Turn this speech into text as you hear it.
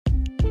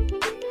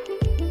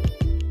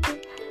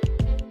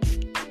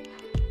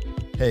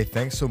Hey,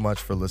 thanks so much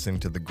for listening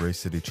to the Grace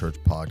City Church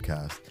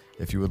podcast.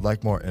 If you would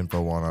like more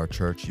info on our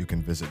church, you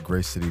can visit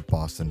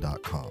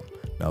gracecityboston.com.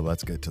 Now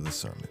let's get to the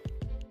sermon.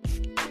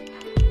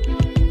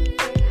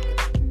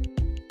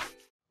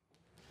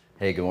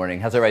 Hey, good morning.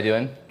 How's everybody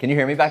doing? Can you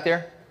hear me back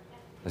there?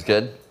 That's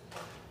good.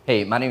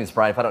 Hey, my name is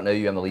Brian. If I don't know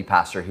you, I'm the lead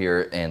pastor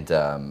here, and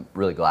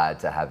really glad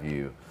to have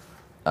you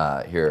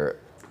here.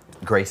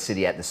 Grace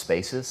City at the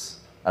Spaces.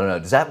 I don't know.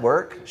 Does that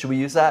work? Should we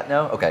use that?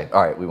 No? Okay.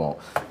 All right. We won't.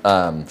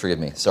 Forgive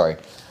me. Sorry.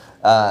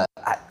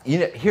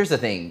 Here's the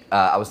thing.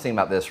 I was thinking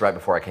about this right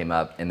before I came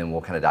up, and then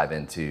we'll kind of dive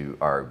into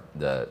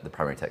the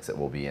primary text that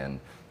we'll be in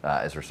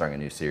as we're starting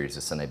a new series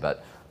this Sunday.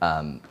 But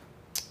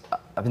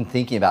I've been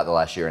thinking about the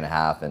last year and a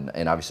half,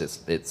 and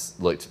obviously it's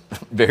looked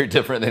very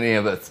different than any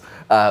of us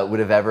would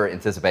have ever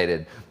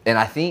anticipated. And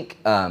I think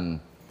I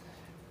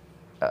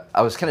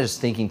was kind of just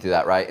thinking through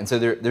that, right? And so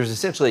there's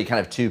essentially kind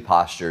of two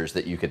postures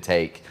that you could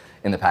take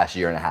in the past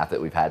year and a half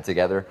that we've had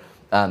together.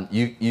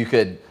 You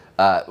could.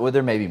 Well,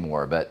 there may be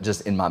more, but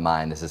just in my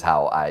mind, this is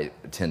how I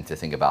tend to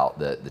think about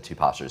the two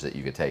postures that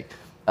you could take.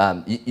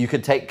 You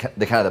could take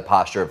the kind of the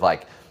posture of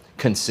like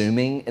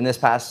consuming in this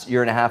past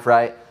year and a half,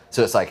 right?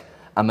 So it's like,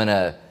 I'm going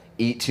to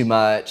eat too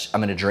much,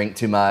 I'm going to drink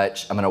too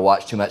much, I'm going to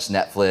watch too much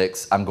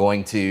Netflix, I'm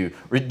going to,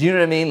 do you know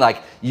what I mean?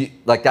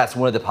 Like that's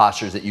one of the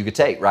postures that you could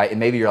take, right? And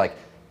maybe you're like,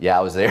 yeah,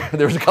 I was there.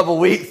 There was a couple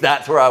weeks,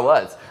 that's where I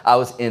was. I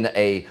was in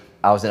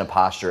a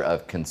posture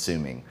of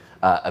consuming,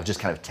 of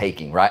just kind of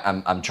taking, right?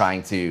 I'm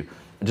trying to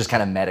just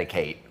kind of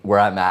medicate where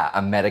I'm at.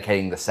 I'm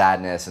medicating the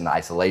sadness and the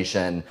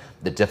isolation,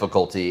 the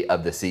difficulty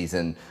of the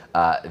season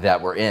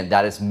that we're in.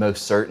 That is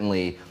most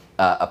certainly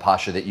a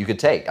posture that you could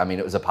take. I mean,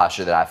 it was a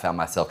posture that I found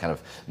myself kind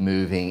of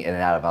moving in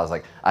and out of. I was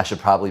like, I should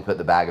probably put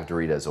the bag of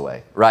Doritos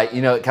away, right?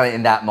 You know, kind of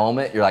in that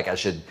moment, you're like, I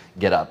should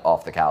get up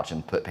off the couch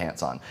and put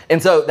pants on. And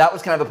so that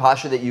was kind of a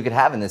posture that you could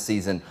have in this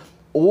season,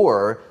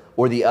 or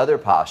the other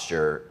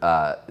posture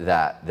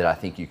that I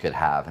think you could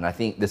have. And I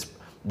think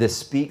this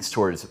speaks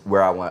towards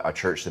where I want our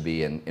church to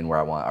be and where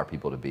I want our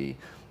people to be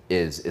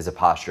is a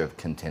posture of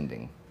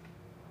contending,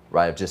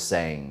 right? Of just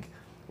saying,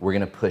 we're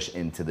going to push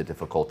into the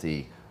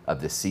difficulty of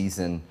this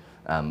season.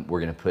 We're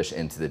going to push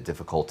into the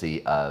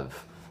difficulty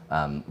of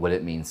what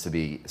it means to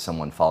be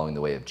someone following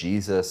the way of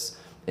Jesus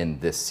in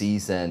this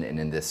season and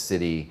in this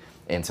city.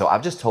 And so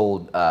I've just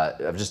told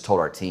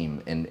our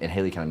team, and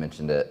Haley kind of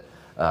mentioned it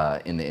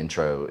in the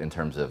intro in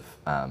terms of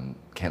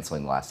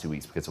canceling the last 2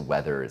 weeks because of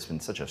weather. It's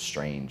been such a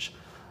strange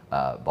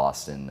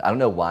Boston. I don't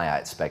know why I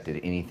expected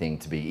anything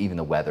to be, even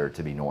the weather,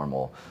 to be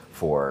normal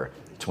for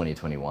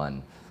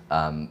 2021.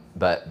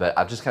 But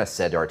I've just kind of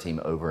said to our team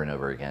over and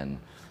over again,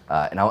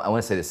 and I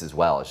want to say this as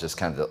well. It's just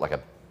kind of like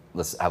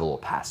let's have a little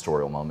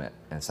pastoral moment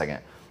in a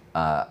second.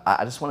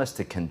 I just want us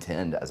to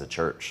contend as a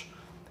church,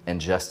 and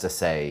just to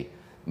say,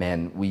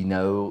 man, we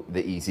know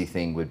the easy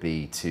thing would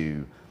be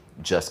to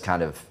just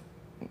kind of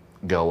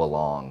go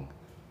along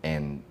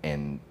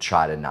and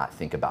try to not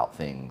think about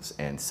things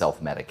and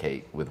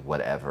self-medicate with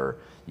whatever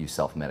you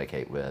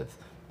self-medicate with.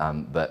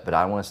 But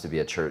I want us to be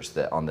a church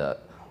that on the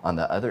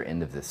other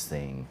end of this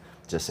thing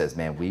just says,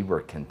 man, we were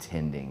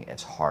contending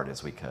as hard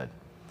as we could.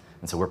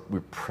 And so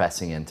we're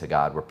pressing into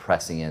God, we're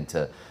pressing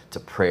into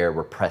prayer,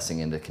 we're pressing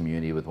into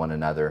community with one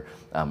another,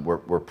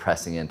 we're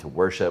pressing into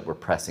worship, we're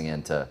pressing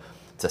into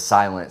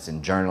silence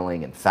and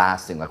journaling and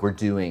fasting. Like we're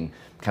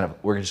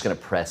just gonna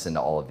press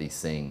into all of these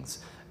things.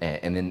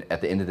 And then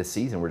at the end of the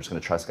season, we're just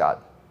going to trust God.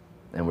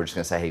 And we're just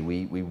going to say, hey,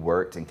 we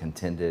worked and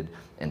contended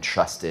and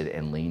trusted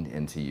and leaned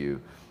into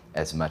you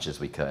as much as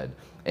we could.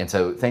 And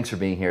so thanks for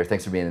being here.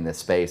 Thanks for being in this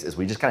space as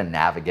we just kind of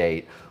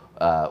navigate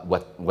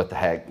what the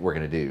heck we're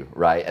going to do,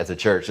 right? As a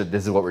church,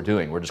 this is what we're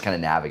doing. We're just kind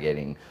of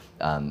navigating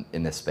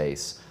in this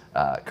space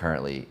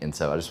currently. And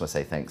so I just want to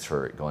say thanks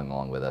for going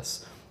along with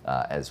us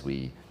as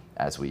we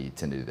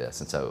tend to do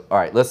this. And so, all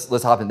right,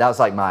 let's hop in. That was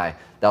like my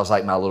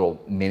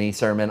little mini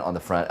sermon on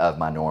the front of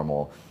my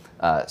normal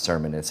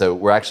sermon. And so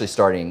we're actually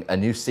starting a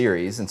new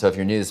series. And so if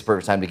you're new, this is the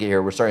perfect time to get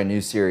here. We're starting a new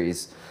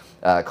series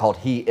called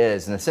He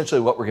Is. And essentially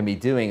what we're going to be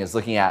doing is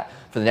looking at,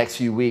 for the next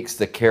few weeks,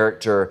 the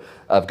character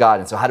of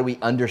God. And so how do we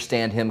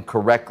understand him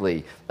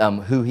correctly,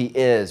 who he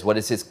is, what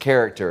is his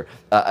character,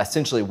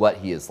 essentially what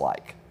he is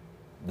like.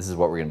 This is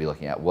what we're going to be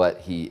looking at,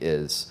 what he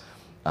is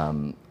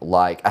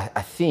like.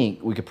 I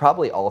think we could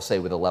probably all say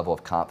with a level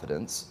of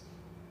confidence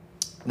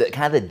that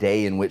kind of the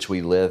day in which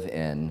we live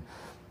in,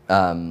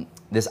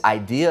 this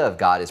idea of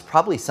God is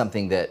probably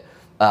something that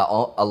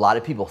a lot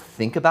of people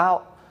think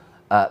about,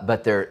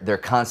 but their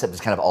concept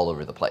is kind of all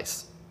over the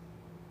place,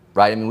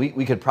 right? I mean,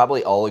 we could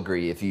probably all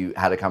agree if you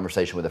had a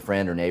conversation with a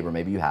friend or neighbor,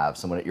 maybe you have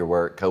someone at your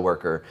work,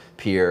 coworker,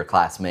 peer,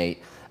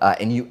 classmate,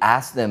 and you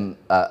ask them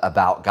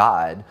about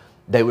God,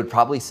 they would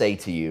probably say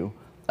to you,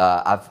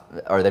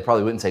 or they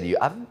probably wouldn't say to you,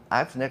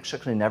 I've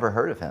actually never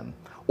heard of him,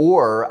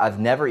 or I've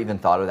never even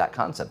thought of that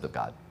concept of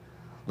God.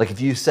 Like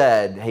if you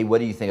said, hey, what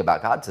do you think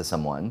about God to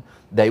someone,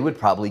 they would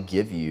probably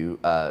give you,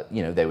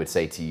 they would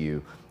say to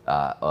you,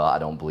 Well, I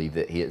don't believe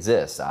that he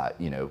exists,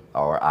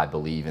 or I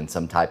believe in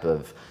some type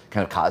of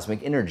kind of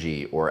cosmic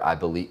energy, or I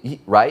believe,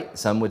 right?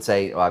 Some would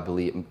say, I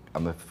believe,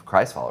 I'm a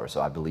Christ follower,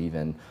 so I believe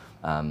in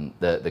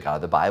the God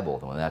of the Bible,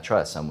 the one that I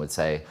trust. Some would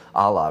say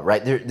Allah,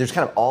 right? There's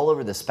kind of all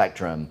over the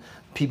spectrum,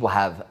 people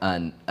have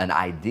an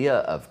idea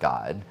of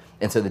God.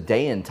 And so the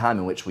day and time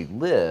in which we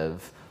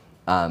live,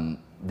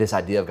 this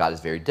idea of God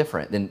is very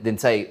different than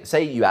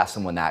say you ask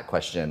someone that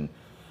question,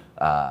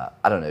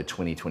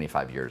 20,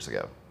 25 years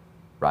ago,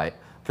 right?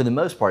 For the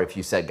most part, if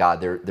you said God,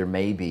 there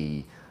may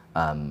be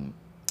some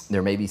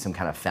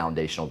kind of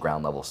foundational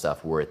ground level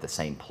stuff. We're at the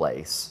same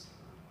place,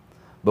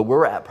 but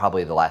we're at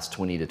probably the last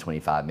 20 to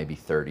 25, maybe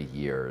 30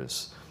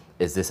 years,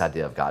 is this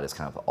idea of God is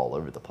kind of all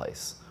over the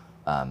place.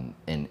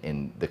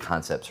 And the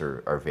concepts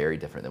are very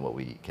different than what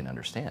we can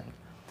understand.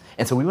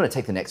 And so we want to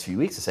take the next few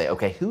weeks to say,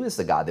 okay, who is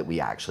the God that we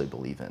actually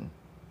believe in?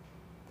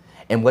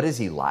 And what is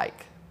he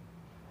like?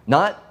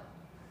 Not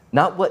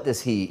what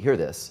does he, hear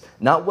this,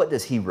 not what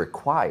does he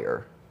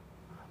require,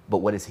 but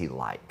what is he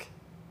like?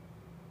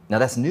 Now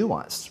that's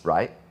nuanced,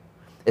 right?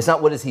 It's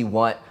not what does he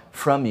want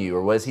from you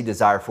or what does he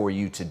desire for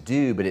you to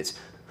do, but it's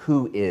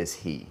who is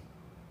he?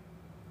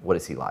 What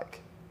is he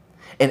like?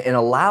 And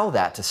allow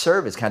that to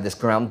serve as kind of this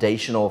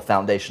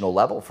foundational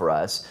level for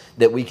us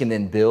that we can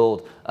then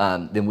build,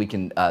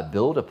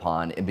 build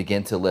upon and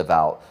begin to live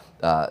out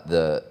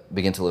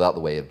the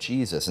way of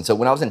Jesus. And so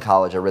when I was in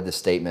college, I read this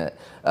statement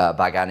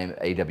by a guy named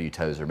A.W.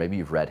 Tozer. Maybe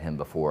you've read him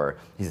before.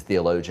 He's a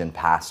theologian,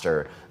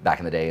 pastor back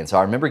in the day. And so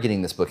I remember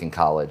getting this book in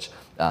college,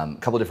 a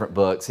couple of different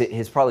books.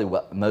 His probably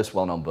most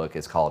well-known book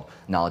is called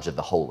Knowledge of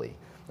the Holy.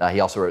 He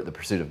also wrote The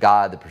Pursuit of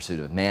God, The Pursuit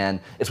of Man.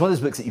 It's one of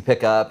those books that you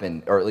pick up,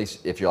 or at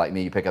least if you're like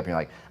me, you pick up and you're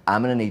like,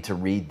 I'm going to need to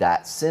read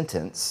that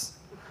sentence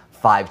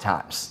 5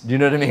 times. Do you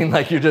know what I mean?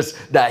 Like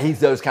he's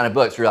those kind of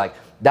books where you're like,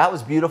 that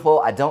was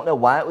beautiful. I don't know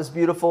why it was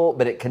beautiful,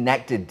 but it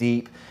connected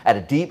at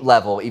a deep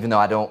level, even though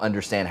I don't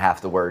understand half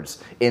the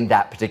words in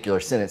that particular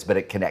sentence, but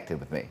it connected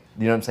with me.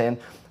 You know what I'm saying?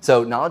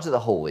 So Knowledge of the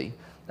Holy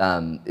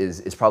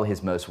is probably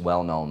his most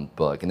well-known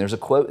book. And there's a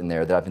quote in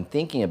there that I've been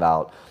thinking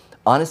about.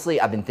 Honestly,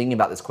 I've been thinking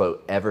about this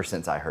quote ever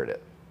since I heard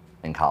it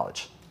in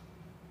college.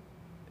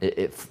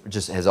 It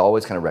just has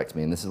always kind of wrecked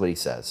me, and this is what he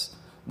says.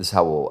 This is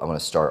how I want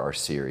to start our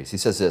series. He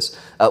says this,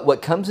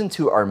 what comes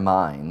into our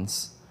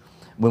minds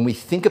when we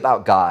think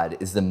about God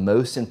is the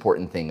most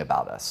important thing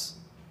about us.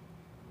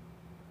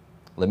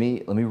 Let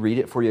me read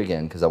it for you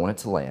again because I want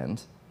it to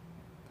land.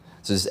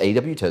 So this is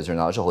A.W. Tozer,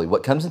 Knowledge of the Holy.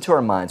 What comes into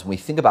our minds when we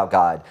think about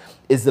God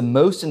is the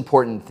most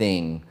important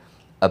thing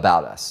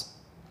about us.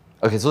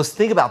 Okay, so let's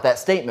think about that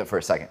statement for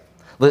a second.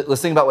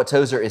 Let's think about what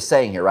Tozer is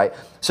saying here, right?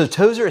 So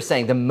Tozer is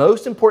saying the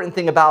most important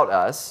thing about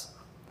us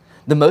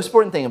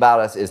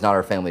is not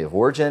our family of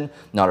origin,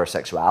 not our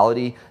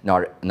sexuality,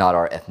 not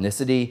our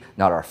ethnicity,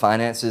 not our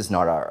finances,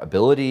 not our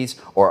abilities,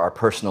 or our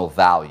personal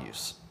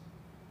values.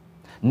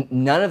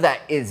 None of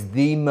that is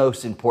the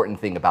most important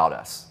thing about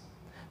us.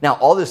 Now,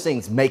 all those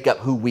things make up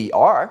who we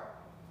are,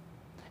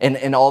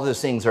 and all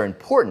those things are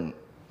important.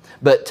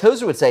 But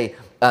Tozer would say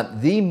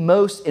the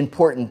most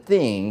important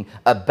thing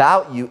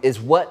about you is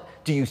what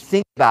do you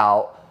think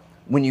about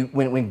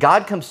when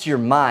God comes to your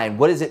mind,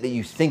 what is it that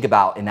you think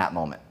about in that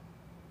moment?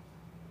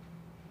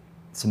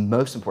 It's the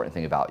most important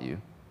thing about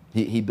you.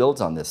 He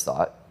builds on this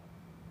thought.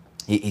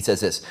 He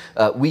says this,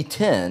 we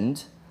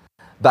tend,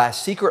 by a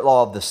secret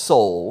law of the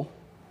soul,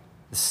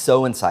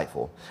 so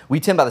insightful, we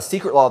tend by the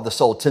secret law of the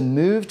soul to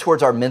move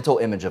towards our mental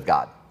image of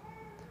God.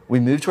 We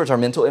move towards our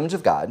mental image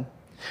of God,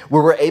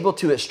 where we're able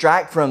to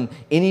extract from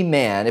any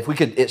man, if we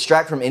could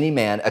extract from any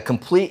man a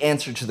complete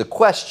answer to the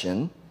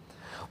question,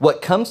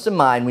 what comes to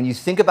mind when you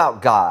think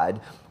about God,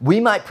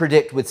 we might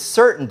predict with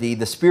certainty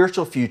the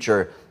spiritual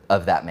future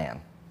of that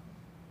man.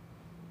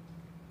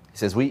 He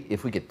says,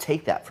 if we could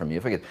take that from you,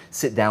 if we could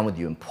sit down with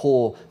you and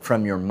pull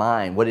from your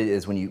mind what it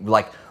is when you,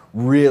 like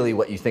really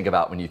what you think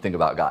about when you think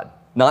about God.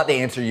 Not the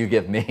answer you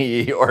give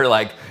me or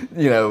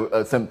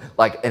some,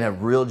 like in a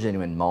real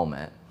genuine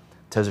moment.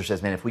 Tozer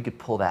says, man, if we could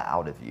pull that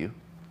out of you,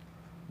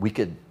 we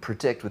could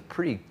predict with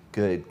pretty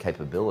good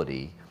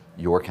capability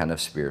your kind of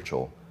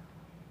spiritual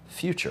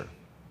future.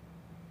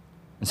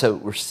 And so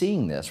we're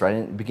seeing this, right,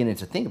 and beginning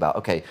to think about,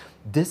 okay,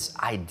 this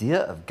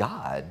idea of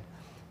God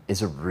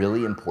is a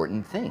really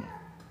important thing.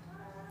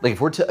 Like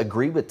if we're to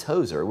agree with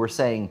Tozer, we're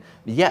saying,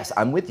 yes,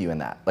 I'm with you in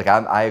that. Like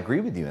I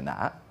agree with you in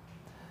that.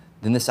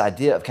 Then this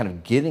idea of kind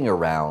of getting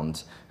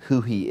around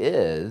who he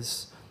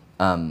is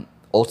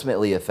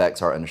ultimately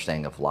affects our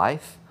understanding of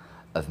life,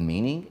 of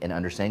meaning, and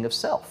understanding of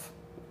self.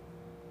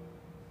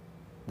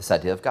 This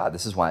idea of God,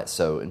 this is why it's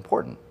so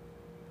important.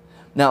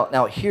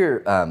 Now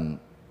here,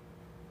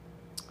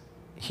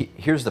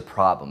 here's the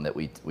problem that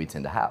we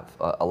tend to have,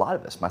 a lot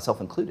of us, myself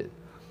included,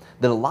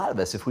 that a lot of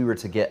us, if we were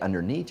to get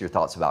underneath your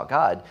thoughts about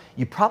God,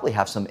 you probably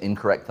have some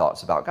incorrect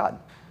thoughts about God.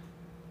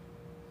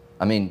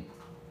 I mean,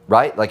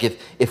 right? Like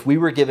if we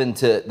were given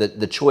to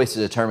the choice to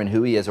determine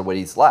who he is or what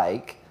he's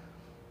like,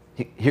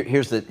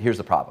 here's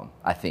the problem,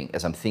 I think,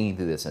 as I'm thinking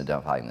through this and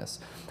identifying this.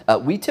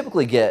 We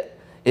typically get,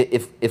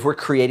 if we're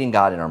creating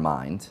God in our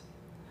mind,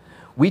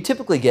 we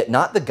typically get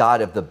not the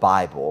God of the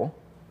Bible,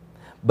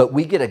 but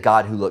we get a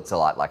God who looks a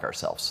lot like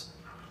ourselves.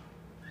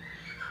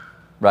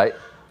 Right?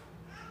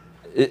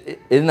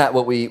 Isn't that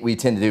what we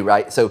tend to do,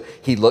 right? So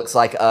he looks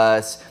like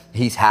us.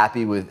 He's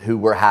happy with who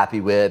we're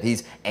happy with.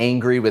 He's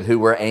angry with who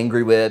we're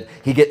angry with.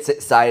 He gets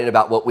excited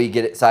about what we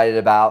get excited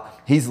about.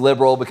 He's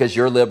liberal because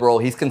you're liberal.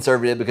 He's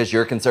conservative because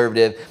you're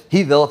conservative.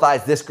 He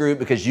vilifies this group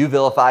because you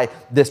vilify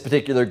this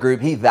particular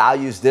group. He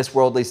values this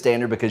worldly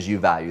standard because you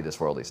value this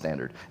worldly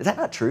standard. Is that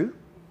not true?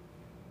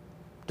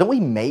 Don't we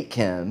make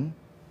him,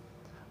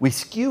 we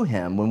skew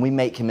him when we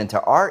make him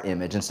into our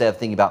image instead of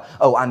thinking about,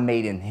 oh, I'm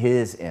made in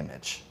his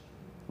image.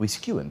 We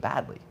skew him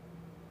badly.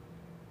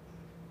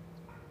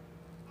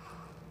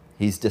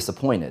 He's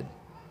disappointed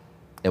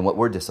in what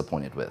we're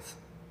disappointed with.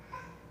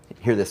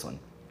 Hear this one.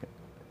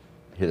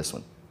 Hear this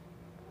one.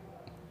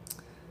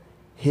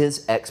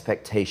 His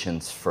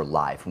expectations for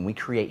life, when we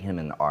create him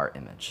in our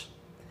image,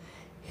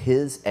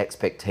 his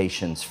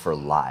expectations for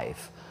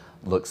life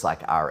looks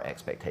like our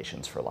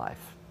expectations for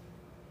life.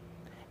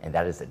 And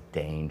that is a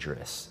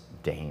dangerous,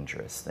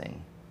 dangerous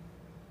thing.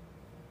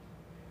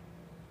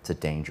 It's a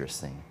dangerous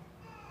thing.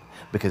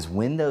 Because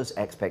when those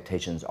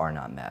expectations are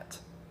not met,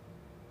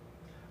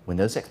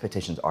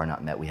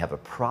 we have a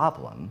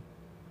problem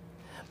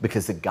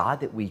because the God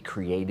that we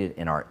created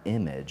in our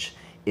image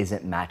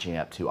isn't matching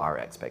up to our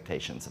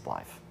expectations of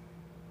life.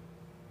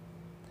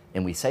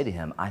 And we say to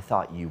him, I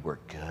thought you were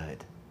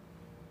good.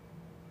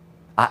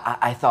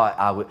 I thought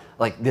I would,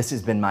 like, this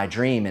has been my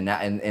dream and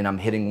I'm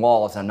hitting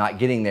walls, I'm not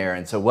getting there.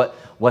 And so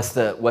what's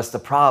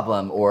the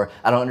problem? Or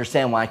I don't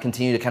understand why I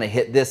continue to kind of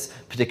hit this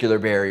particular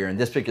barrier and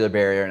this particular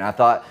barrier. And I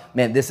thought,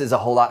 man, this is a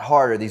whole lot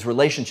harder. These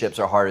relationships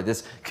are harder.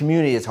 This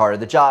community is harder.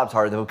 The job's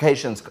harder. The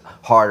vocation's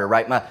harder,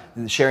 right?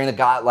 Sharing the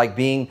God, like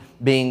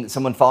being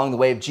someone following the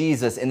way of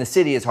Jesus in the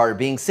city is harder.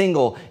 Being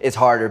single is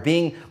harder.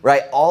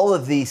 Right? All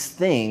of these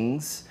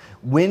things.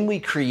 When we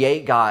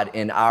create God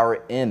in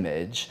our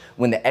image,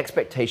 when the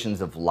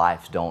expectations of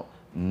life don't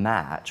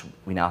match,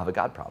 we now have a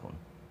God problem.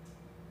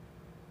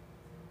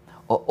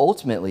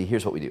 Ultimately,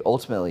 here's what we do.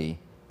 Ultimately,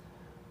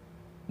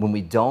 when we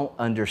don't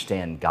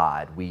understand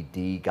God, we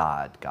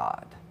de-God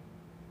God.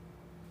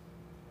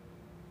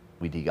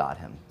 We de-God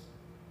him.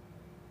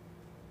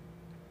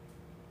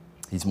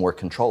 He's more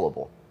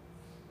controllable.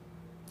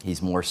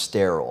 He's more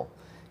sterile.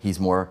 He's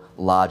more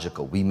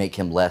logical. We make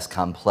him less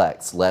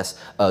complex, less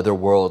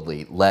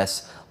otherworldly,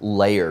 less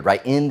layered,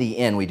 right? In the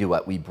end, we do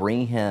what? We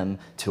bring him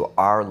to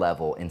our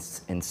level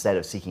instead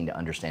of seeking to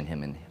understand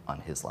him on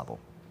his level.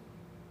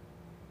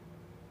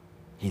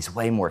 He's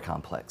way more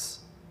complex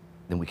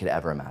than we could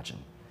ever imagine.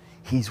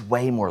 He's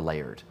way more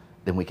layered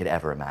than we could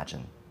ever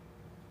imagine.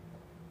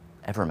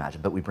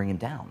 But we bring him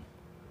down.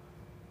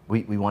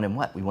 We want him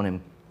what? We want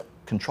him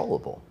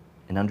controllable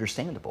and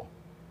understandable.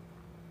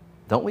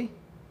 Don't we?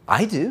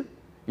 I do.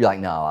 You're like,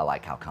 no, I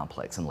like how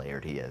complex and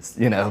layered he is.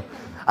 You know,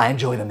 I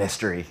enjoy the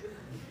mystery.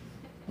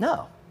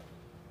 No.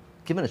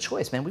 Given a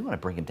choice, man, we want to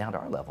bring him down to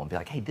our level and be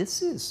like, hey,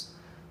 this is,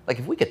 like,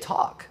 if we could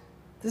talk,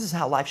 this is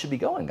how life should be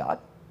going, God.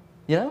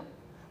 You know?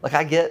 Like,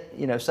 I get,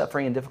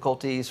 suffering and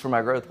difficulties for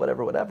my growth,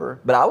 whatever.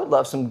 But I would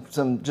love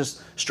some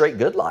just straight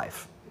good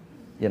life.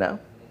 Let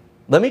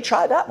me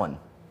try that one.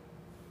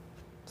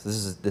 So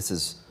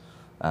this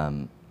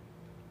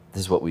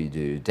is what we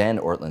do. Dan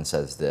Ortlund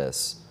says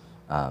this.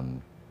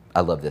 I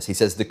love this. He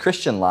says, the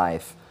Christian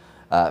life,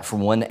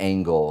 from one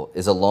angle,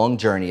 is a long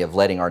journey of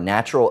letting our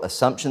natural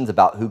assumptions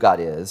about who God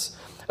is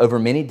over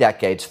many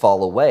decades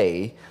fall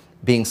away,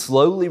 being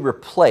slowly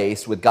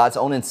replaced with God's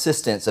own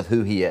insistence of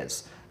who he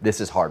is.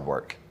 This is hard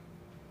work.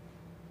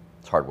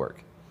 It's hard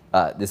work.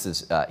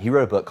 He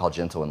wrote a book called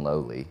Gentle and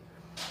Lowly.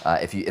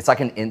 It's like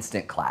an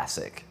instant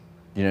classic.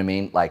 You know what I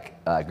mean?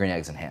 Like Green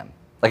Eggs and Ham.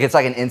 Like, it's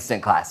like an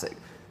instant classic.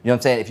 You know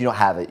what I'm saying? If you don't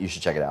have it, you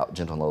should check it out,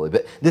 Gentle and Lowly.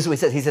 But this is what he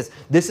says. He says,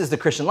 this is the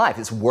Christian life.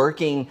 It's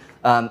working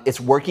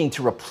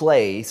to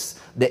replace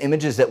the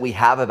images that we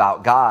have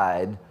about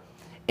God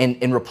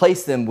and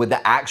replace them with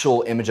the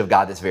actual image of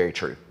God that's very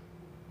true.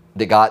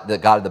 The God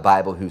of the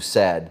Bible who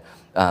said,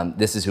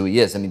 this is who he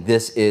is. I mean,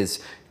 this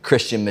is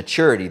Christian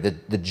maturity.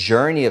 The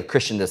journey of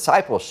Christian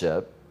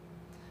discipleship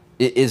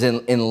is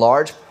in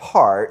large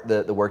part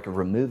the work of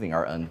removing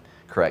our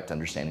incorrect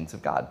understandings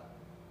of God.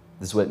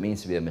 This is what it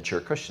means to be a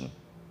mature Christian.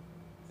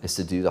 Is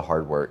to do the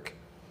hard work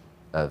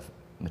of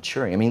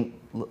maturing. I mean,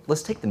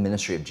 let's take the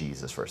ministry of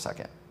Jesus for a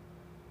second.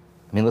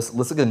 I mean, let's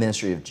look at the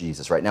ministry of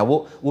Jesus right now.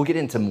 We'll get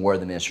into more of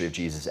the ministry of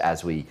Jesus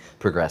as we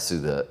progress through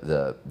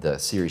the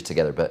series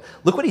together. But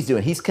look what he's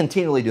doing. He's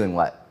continually doing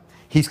what?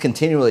 He's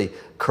continually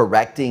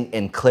correcting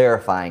and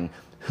clarifying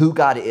who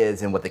God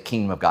is and what the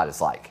kingdom of God is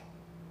like.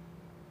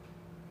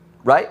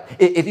 Right?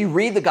 If you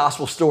read the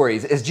gospel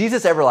stories, is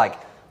Jesus ever like,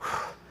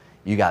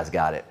 you guys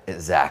got it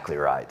exactly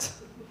right?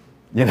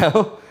 Did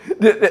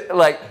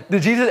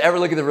Jesus ever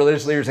look at the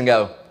religious leaders and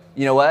go,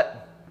 you know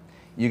what?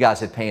 You guys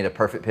have painted a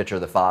perfect picture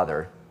of the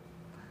Father.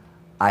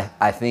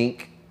 I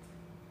think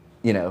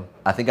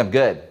I'm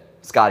good.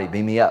 Scotty,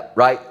 beam me up,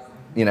 right?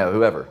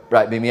 Whoever,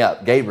 right? Beam me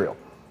up. Gabriel.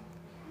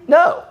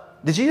 No.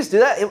 Did Jesus do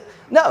that?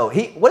 No.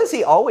 What is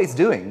he always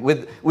doing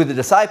with the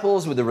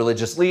disciples, with the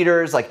religious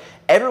leaders, like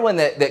everyone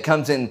that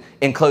comes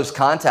in close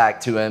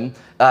contact to him?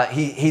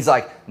 He's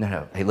like,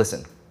 no. Hey,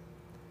 listen.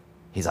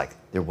 He's like,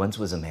 there once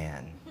was a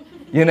man,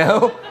 you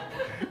know?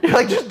 You're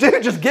like, just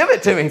give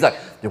it to me. He's like,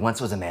 there once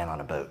was a man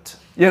on a boat,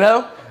 you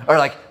know? Or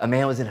like, a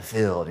man was in a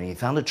field and he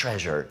found a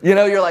treasure. You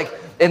know, you're like,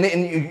 and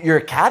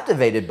you're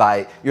captivated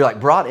by, you're like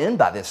brought in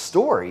by this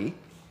story.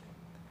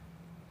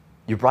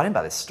 You're brought in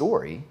by this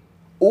story.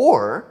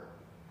 Or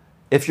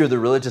if you're the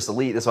religious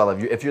elite, that's why I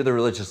love you. If you're the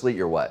religious elite,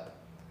 you're what?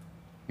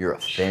 You're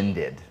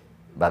offended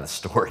by the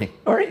story.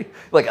 Are you?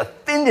 Like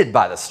offended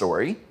by the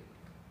story.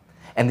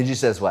 And then Jesus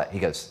says what? He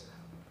goes,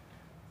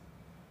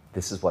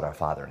 this is what our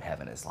Father in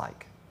heaven is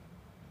like.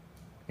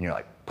 And you're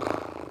like,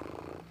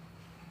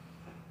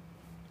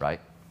 right?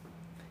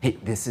 Hey,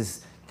 this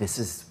is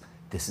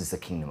the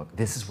kingdom.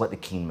 This is what the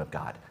kingdom of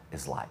God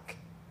is like.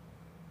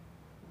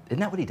 Isn't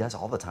that what he does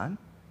all the time?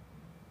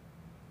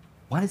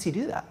 Why does he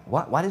do that?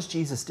 Why does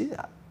Jesus do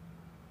that?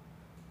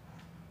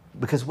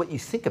 Because what you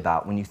think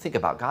about when you think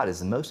about God is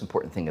the most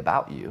important thing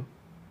about you.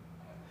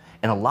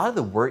 And a lot of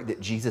the work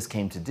that Jesus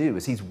came to do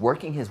is he's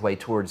working his way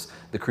towards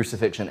the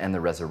crucifixion and the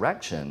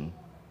resurrection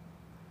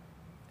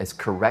as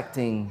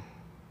correcting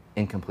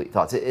incomplete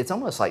thoughts. It's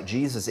almost like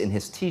Jesus in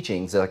his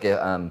teachings, like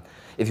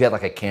if you had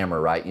like a camera,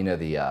 right? You know,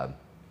 the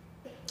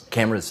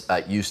cameras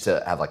used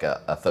to have like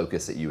a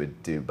focus that you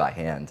would do by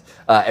hand.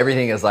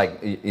 Everything is like,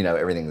 you know,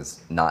 everything is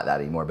not that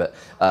anymore. But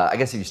I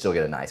guess if you still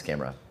get a nice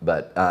camera.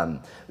 But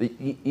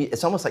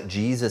it's almost like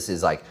Jesus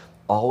is like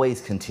always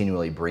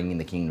continually bringing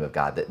the kingdom of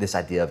God, this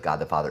idea of God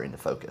the Father into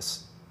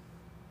focus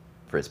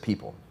for his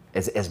people.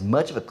 As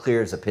much of a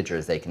clear as a picture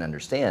as they can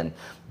understand,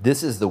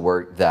 this is the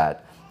work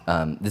that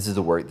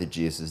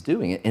Jesus is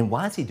doing. And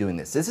why is he doing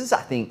this?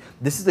 I think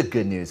this is the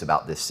good news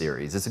about this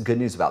series. It's the good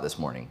news about this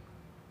morning.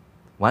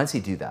 Why does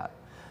he do that?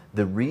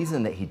 The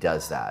reason that he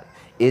does that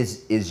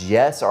is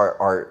yes,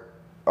 our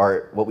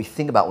what we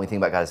think about when we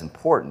think about God is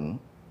important,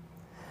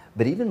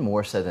 but even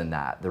more so than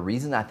that, the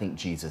reason I think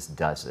Jesus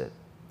does it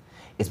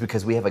is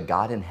because we have a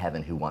God in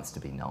heaven who wants to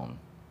be known.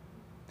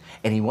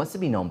 And he wants to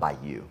be known by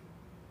you.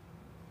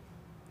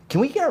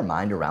 Can we get our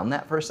mind around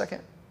that for a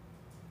second?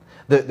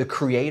 The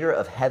creator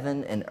of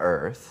heaven and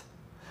earth,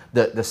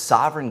 the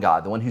sovereign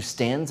God, the one who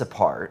stands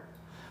apart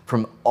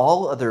from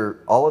all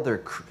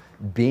other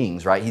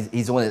beings, right?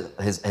 He's the one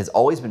that has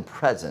always been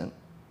present,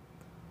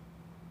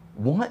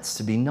 wants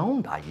to be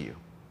known by you,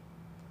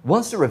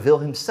 wants to reveal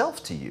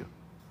himself to you.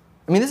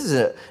 I mean, this is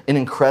an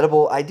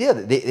incredible idea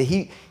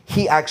that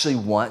he actually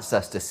wants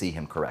us to see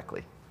him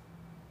correctly.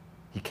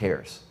 He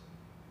cares.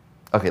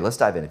 Okay, let's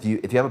dive in. If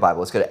you have a Bible,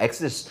 let's go to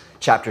Exodus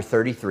chapter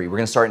 33. We're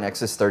going to start in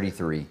Exodus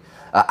 33.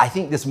 I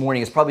think this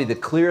morning is probably the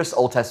clearest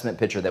Old Testament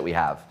picture that we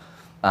have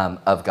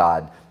of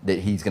God that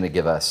he's going to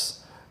give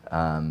us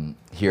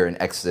here in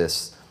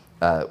Exodus.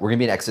 We're going to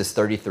be in Exodus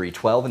 33.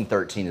 12 and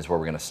 13 is where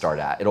we're going to start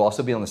at. It'll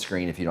also be on the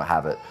screen if you don't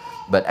have it.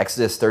 But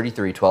Exodus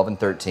 33, 12 and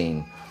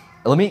 13.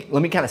 Let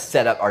me kind of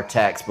set up our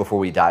text before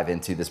we dive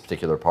into this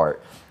particular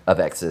part of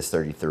Exodus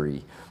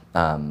 33.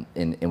 And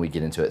we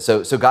get into it.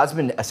 So God's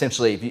been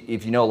essentially,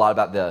 if you know a lot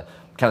about the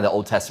kind of the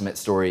Old Testament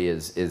story,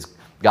 is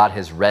God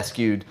has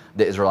rescued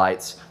the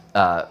Israelites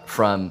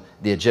from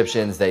the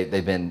Egyptians.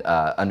 They've been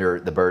under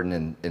the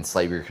burden and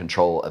slavery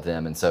control of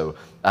them. And so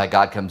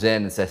God comes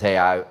in and says, hey,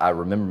 I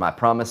remember my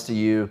promise to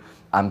you.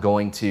 I'm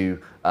going to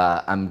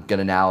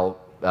now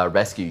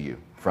rescue you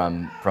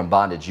from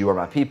bondage. You are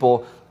my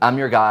people. I'm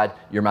your God.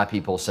 You're my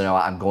people. So now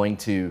I'm going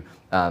to,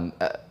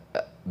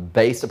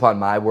 based upon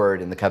my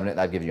word and the covenant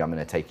that I've given you, I'm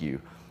going to take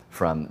you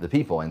from the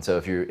people. And so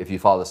if you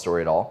follow the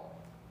story at all,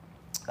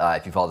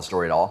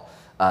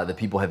 the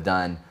people have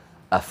done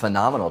a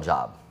phenomenal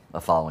job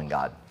of following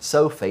God.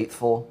 So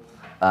faithful,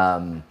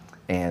 and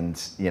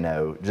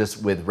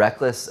just with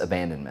reckless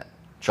abandonment,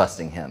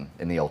 trusting him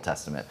in the Old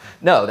Testament.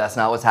 No, that's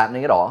not what's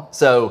happening at all.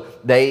 So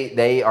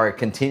they are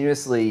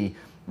continuously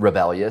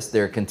rebellious.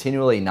 They're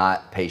continually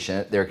not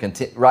patient.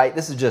 Right?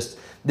 This is just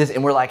this,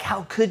 and we're like,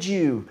 how could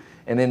you?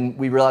 And then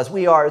we realize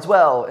we are as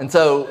well. And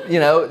so,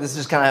 this is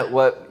just kind of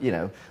what,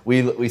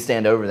 we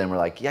stand over them. We're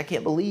like, yeah, I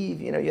can't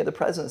believe, you have the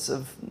presence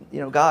of,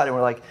 God. And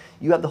we're like,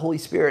 you have the Holy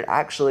Spirit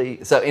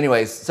actually. So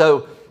anyways,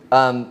 so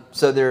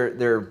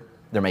they're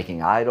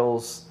making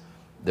idols.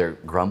 They're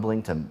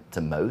grumbling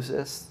to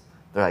Moses.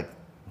 They're like,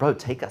 bro,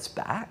 take us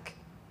back.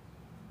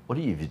 What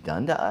have you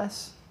done to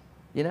us?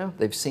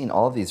 They've seen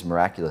all of these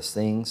miraculous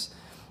things.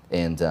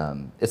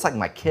 And it's like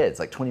my kids,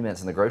 like 20 minutes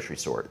in the grocery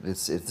store.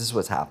 This is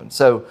what's happened.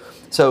 So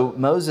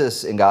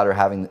Moses and God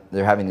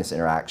they're having this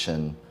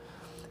interaction,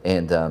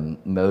 and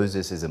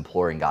Moses is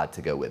imploring God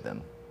to go with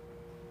them.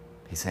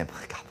 He's saying,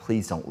 God,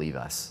 please don't leave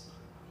us.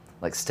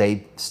 Like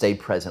stay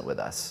present with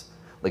us.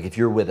 Like if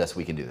you're with us,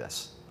 we can do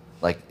this.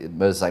 Like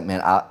Moses is like,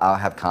 man, I'll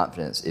have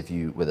confidence if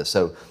you with us.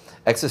 So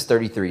Exodus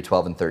 33,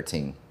 12 and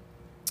 13.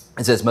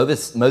 It says,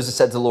 Moses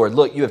said to the Lord,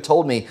 look, you have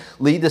told me,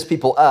 lead this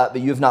people up,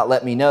 but you have not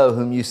let me know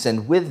whom you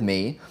send with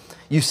me.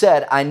 You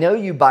said, I know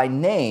you by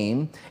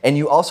name, and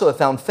you also have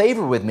found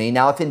favor with me.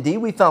 Now, if indeed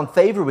we found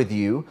favor with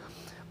you,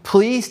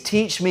 Please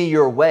teach me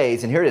your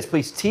ways. And here it is.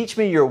 Please teach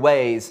me your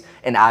ways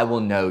and I will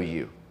know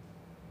you.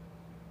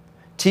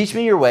 Teach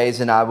me your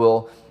ways and I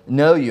will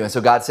know you. And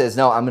so God says,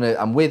 no,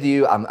 I'm with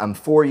you. I'm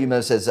for you.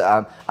 Moses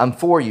says, I'm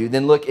for you.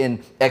 Then look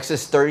in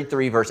Exodus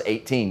 33, verse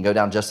 18. Go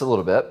down just a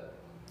little bit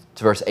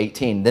to verse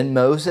 18. Then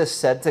Moses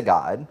said to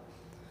God,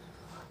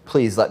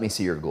 please let me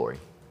see your glory.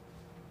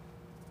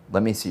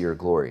 Let me see your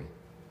glory.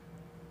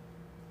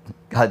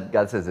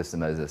 God says this to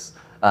Moses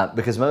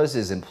because Moses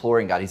is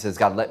imploring God. He says,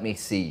 God, let me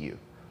see you.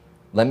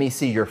 Let me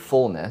see your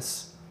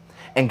fullness.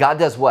 And God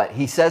does what?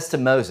 He says to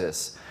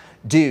Moses,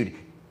 dude,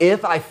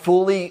 if I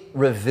fully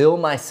reveal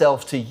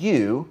myself to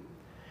you,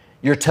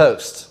 you're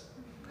toast.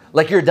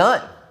 Like you're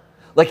done.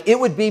 Like it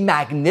would be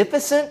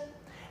magnificent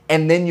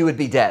and then you would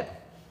be dead.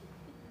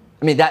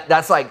 I mean,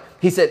 that's like,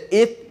 he said,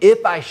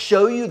 if I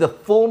show you the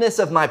fullness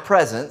of my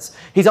presence,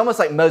 he's almost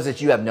like,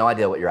 Moses, you have no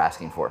idea what you're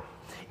asking for.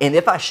 And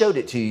if I showed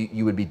it to you,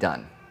 you would be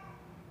done.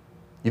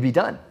 You'd be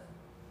done.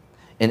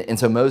 And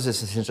so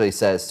Moses essentially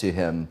says to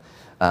him,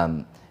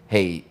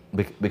 hey,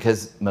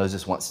 because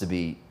Moses wants to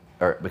be,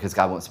 or because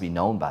God wants to be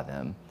known by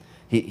them,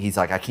 he's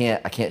like, I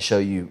can't show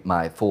you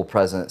my full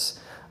presence.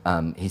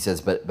 He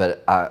says,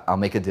 but I'll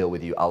make a deal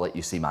with you. I'll let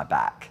you see my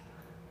back.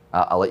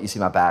 I'll let you see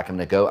my back. I'm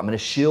going to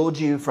shield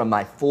you from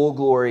my full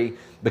glory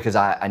because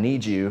I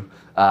need you.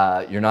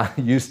 You're not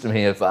used to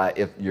me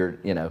if you're,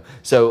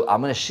 so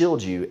I'm going to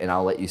shield you and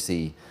I'll let you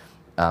see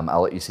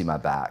my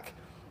back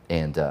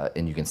and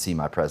you can see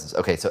my presence.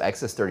 Okay. So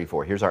Exodus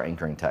 34, here's our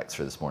anchoring text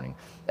for this morning.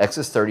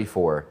 Exodus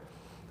 34,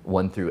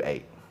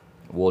 1-8.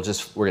 We're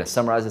going to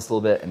summarize this a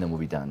little bit and then we'll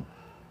be done.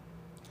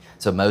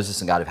 So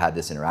Moses and God have had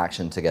this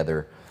interaction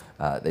together.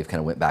 They've kind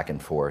of went back and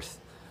forth.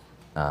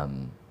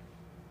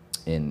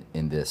 In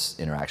this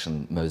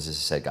interaction, Moses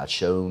said, God,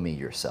 show me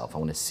yourself. I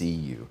want to see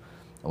you.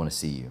 I want to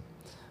see you.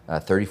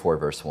 34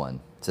 verse 1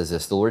 says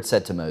this, the Lord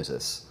said to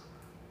Moses,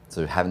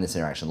 so having this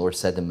interaction, the Lord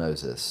said to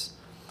Moses,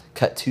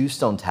 cut 2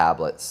 stone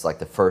tablets like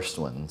the first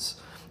ones,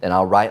 and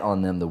I'll write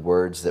on them the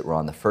words that were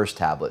on the first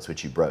tablets,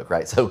 which you broke,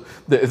 right? So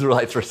the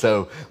Israelites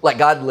were like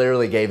God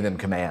literally gave them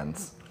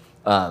commands.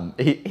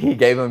 He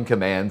gave them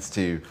commands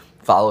to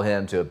follow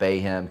him, to obey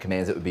him,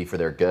 commands that would be for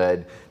their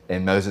good.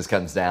 And Moses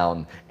comes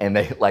down and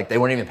they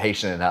weren't even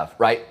patient enough,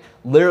 right?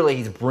 Literally,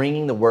 he's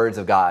bringing the words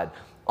of God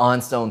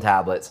on stone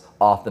tablets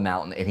off the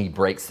mountain and he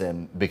breaks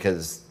them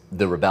because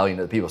the rebellion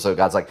of the people. So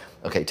God's like,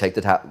 okay, take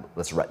the tablet.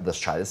 Let's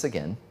try this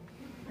again.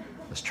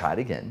 Let's try it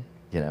again,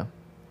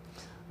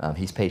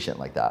 He's patient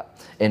like that.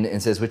 And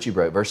it says, which you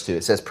broke, verse 2,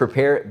 it says,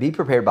 be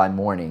prepared by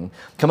morning.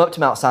 Come up to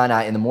Mount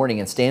Sinai in the morning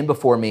and stand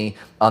before me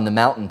on the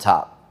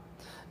mountaintop.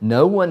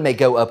 No one may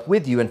go up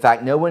with you. In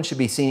fact, no one should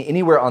be seen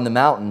anywhere on the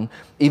mountain.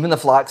 Even the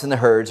flocks and the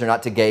herds are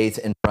not to gaze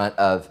in front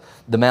of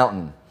the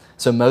mountain.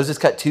 So Moses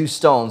cut 2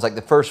 stones like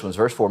the first ones.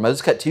 Verse 4,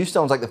 Moses cut 2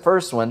 stones like the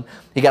first one.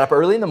 He got up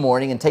early in the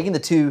morning and taking the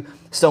 2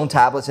 stone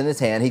tablets in his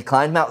hand, he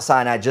climbed Mount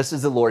Sinai just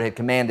as the Lord had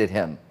commanded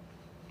him.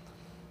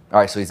 All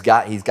right, so he's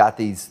got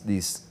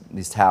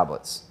these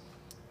tablets.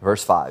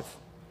 Verse 5,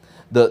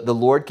 the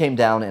Lord came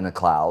down in a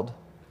cloud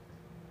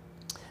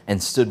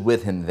and stood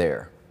with him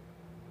there.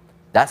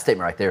 That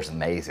statement right there is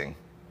amazing.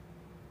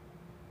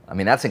 I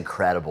mean, that's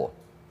incredible.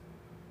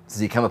 As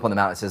he come up on the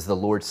mountain, it says the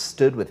Lord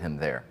stood with him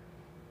there.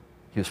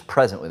 He was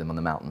present with him on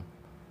the mountain.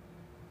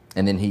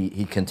 And then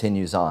he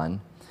continues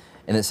on,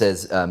 and it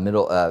says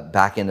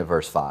back into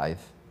verse 5,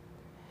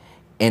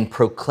 and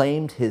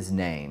proclaimed his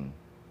name,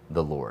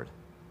 the Lord.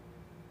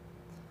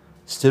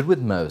 Stood with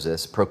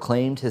Moses,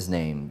 proclaimed his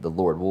name, the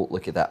Lord. We'll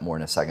look at that more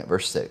in a second.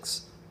 Verse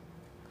 6,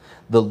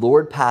 the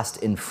Lord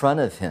passed in front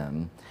of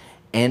him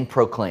and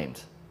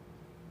proclaimed.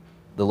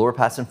 The Lord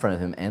passed in front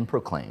of him and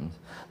proclaimed,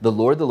 the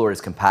Lord is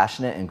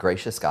compassionate and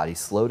gracious God. He's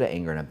slow to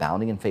anger and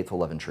abounding in faithful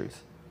love and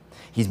truth.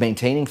 He's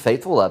maintaining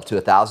faithful love to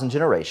 1,000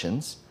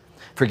 generations,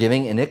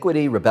 forgiving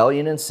iniquity,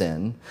 rebellion, and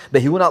sin,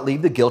 but he will not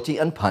leave the guilty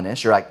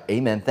unpunished. You're like,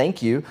 amen,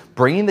 thank you.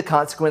 Bringing the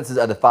consequences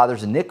of the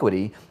father's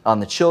iniquity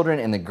on the children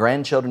and the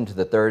grandchildren to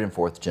the 3rd and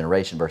 4th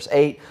generation. Verse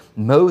 8,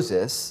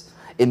 Moses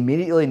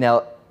immediately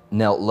knelt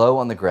low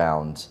on the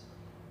ground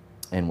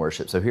and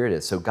worshiped. So here it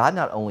is. So God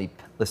not only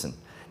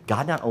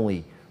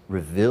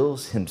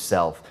reveals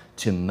himself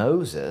to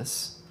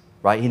Moses,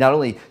 right? He not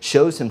only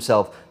shows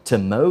himself to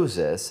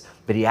Moses,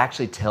 but he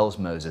actually tells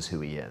Moses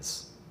who he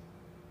is.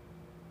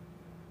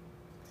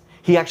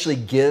 He actually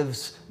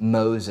gives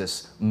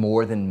Moses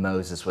more than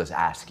Moses was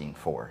asking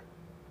for.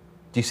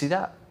 Do you see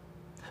that?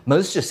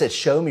 Moses just said,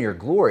 show me your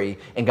glory.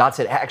 And God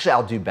said, actually,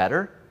 I'll do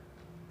better.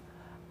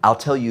 I'll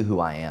tell you who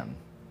I am.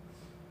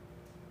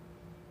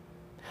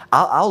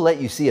 I'll let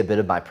you see a bit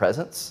of my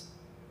presence,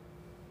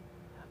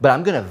 but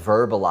I'm going to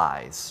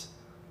verbalize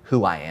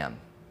who I am,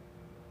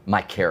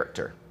 my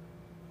character.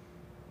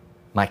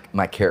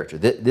 My character.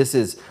 This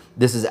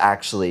is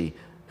actually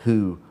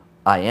who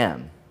I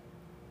am.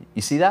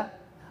 You see that?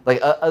 Like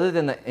other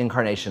than the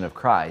incarnation of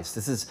Christ,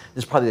 this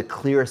is probably the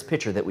clearest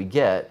picture that we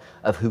get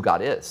of who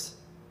God is.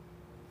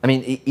 I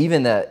mean,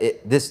 even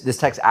this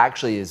text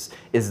actually is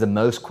the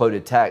most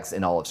quoted text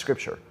in all of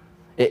Scripture.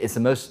 It's the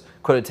most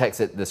quoted text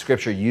that the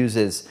Scripture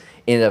uses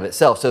in and of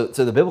itself. So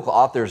the biblical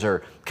authors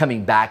are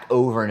coming back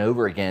over and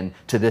over again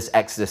to this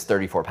Exodus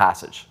 34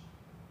 passage.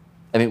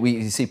 I mean,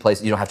 you see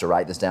places, you don't have to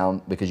write this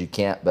down because you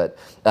can't, but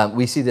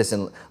we see this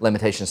in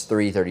Lamentations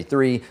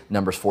 3:33,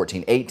 Numbers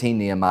 14:18,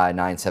 Nehemiah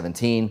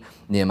 9:17,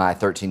 Nehemiah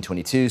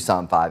 13:22,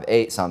 Psalm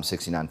 5:8, Psalm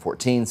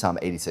 69:14, Psalm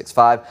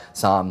 86:5,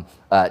 Psalm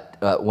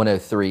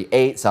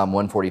 103:8, Psalm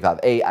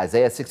 145:8,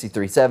 Isaiah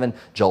 63:7,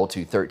 Joel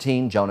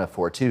 2:13, Jonah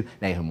 4:2,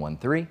 Nahum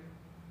 1:3.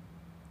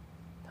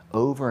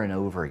 Over and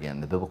over again,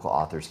 the biblical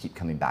authors keep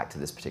coming back to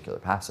this particular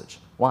passage.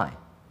 Why?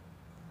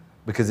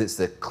 Because it's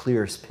the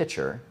clearest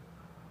picture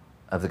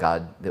of the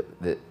God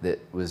that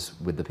was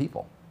with the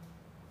people.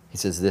 He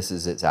says, this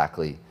is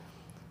exactly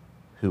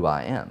who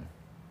I am.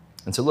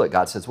 And so look,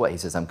 God says what? He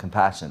says, I'm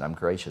compassionate, I'm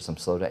gracious, I'm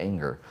slow to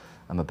anger,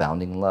 I'm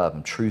abounding in love,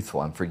 I'm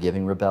truthful, I'm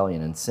forgiving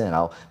rebellion and sin,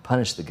 I'll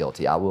punish the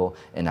guilty, I will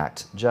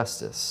enact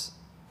justice.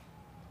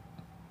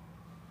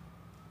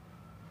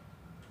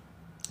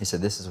 He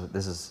said, this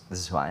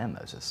is who I am,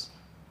 Moses.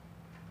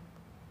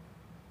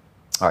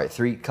 All right,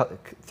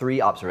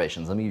 three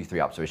observations. Let me give you 3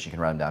 observations. You can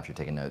write them down if you're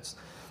taking notes.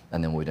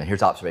 And then we'll be done.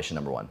 Here's observation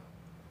number 1.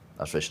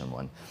 Observation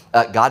number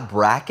 1. God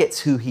brackets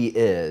who he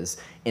is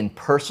in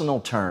personal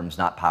terms,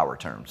 not power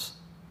terms.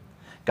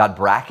 God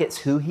brackets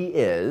who he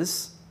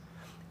is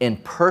in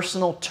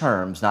personal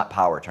terms, not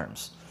power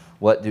terms.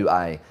 What do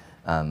I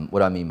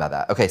mean by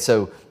that? Okay,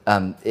 so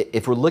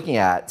if we're looking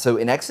at, so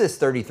in Exodus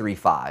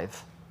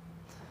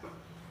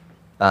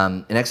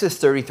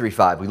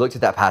 33:5, we looked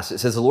at that passage. It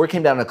says, the Lord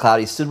came down in a cloud,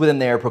 he stood with him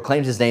there,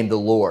 proclaimed his name, the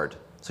Lord.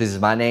 So he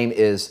says, my name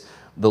is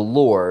the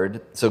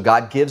Lord. So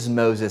God gives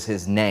Moses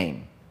his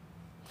name.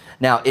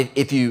 Now,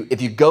 if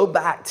you go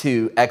back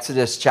to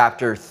Exodus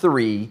chapter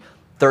 3,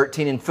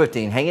 13 and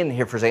 15, hang in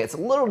here for a second. It's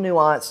a little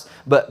nuanced,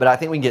 but I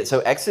think we can get it.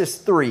 So Exodus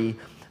 3,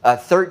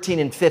 13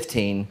 and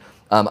 15,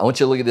 I want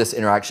you to look at this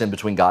interaction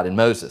between God and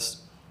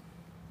Moses.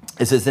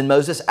 It says, then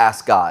Moses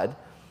asked God,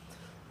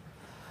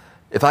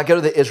 if I go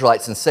to the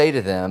Israelites and say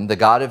to them, the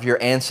God of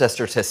your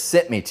ancestors has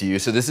sent me to you.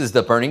 So this is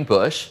the burning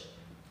bush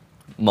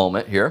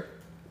moment here.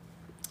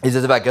 He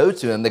says, if I go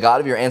to him, the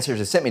God of your ancestors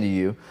has sent me to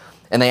you,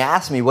 and they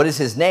ask me, what is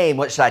his name?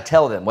 What should I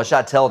tell them? What should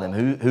I tell them?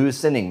 Who is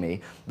sending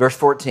me? Verse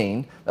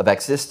 14 of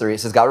Exodus 3, it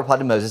says, God replied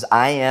to Moses,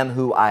 I am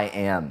who I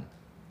am.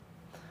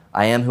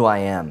 I am who I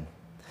am.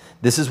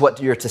 This is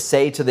what you're to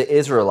say to the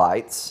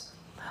Israelites.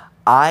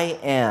 I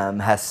am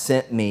has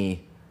sent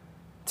me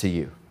to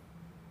you.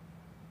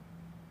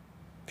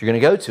 If you're going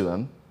to go to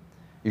him,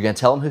 you're going to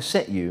tell him who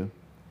sent you.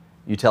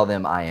 You tell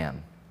them, I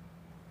am.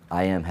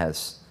 I am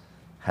has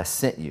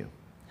sent you.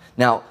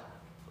 Now,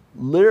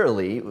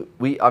 literally,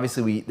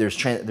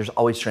 there's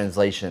always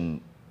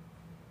translation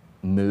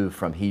move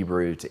from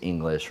Hebrew to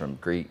English, from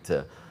Greek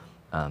to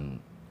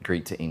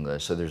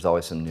English. So there's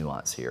always some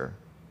nuance here.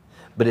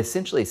 But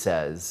essentially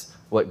says,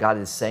 what God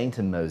is saying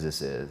to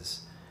Moses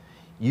is,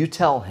 you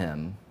tell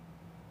him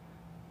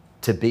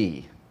to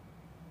be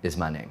is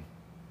my name.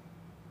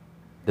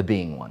 The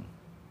being one.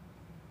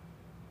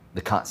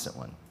 The constant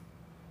one.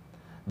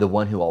 The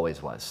one who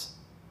always was.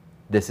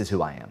 This is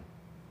who I am.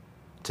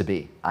 To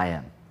be. I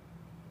am.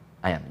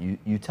 I am.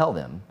 You tell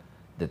them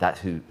that that's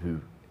who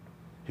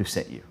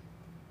sent you.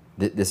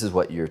 This is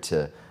what you're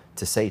to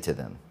say to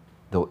them.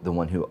 The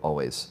one who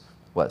always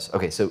was.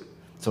 Okay, so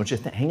I want you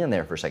to hang in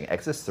there for a second.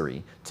 Exodus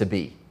 3, to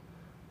be.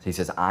 So he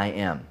says, I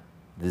am.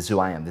 This is who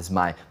I am. This is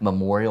my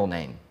memorial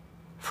name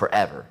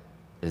forever.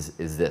 Is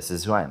this. This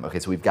is who I am. Okay,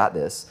 so we've got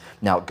this.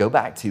 Now go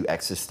back to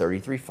Exodus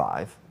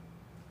 33:5.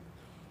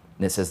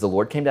 And it says, the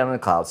Lord came down in a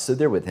cloud, stood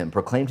there with him,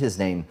 proclaimed his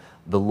name,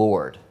 the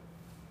Lord.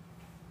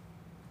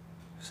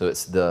 So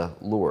it's the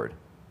Lord.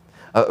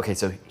 Okay,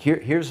 so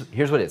here's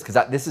what it is.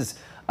 Because this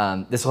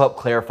will help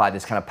clarify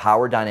this kind of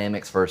power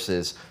dynamics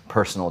versus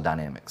personal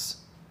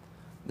dynamics.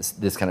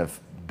 This kind of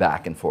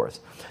back and forth.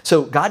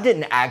 So God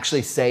didn't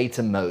actually say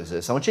to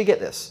Moses, I want you to get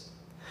this.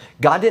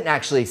 God didn't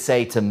actually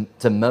say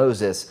to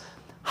Moses,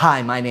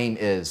 hi, my name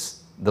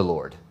is the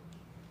Lord.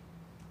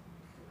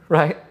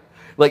 Right?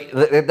 Like,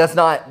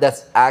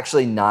 that's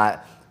actually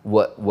not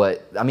what,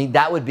 I mean,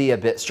 that would be a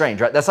bit strange,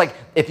 right? That's like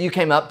if you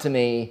came up to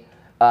me,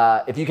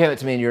 and you were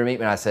to meet me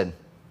and I said,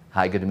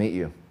 hi, good to meet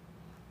you.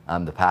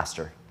 I'm the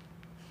pastor.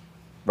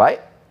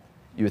 Right?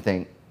 You would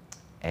think,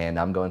 and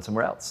I'm going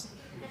somewhere else.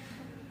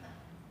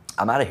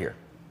 I'm out of here.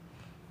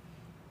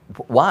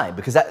 Why?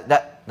 Because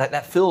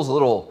that feels a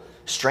little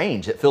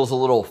strange. It feels a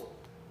little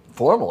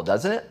formal,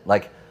 doesn't it?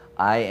 Like,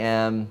 I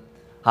am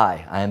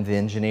the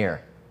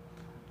engineer.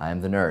 I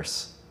am the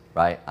nurse,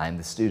 right? I am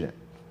the student.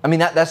 I mean,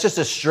 that's just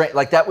a strange,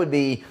 like that would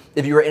be,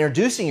 if you were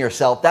introducing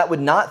yourself, that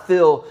would not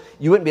feel,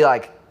 you wouldn't be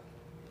like,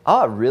 oh,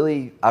 I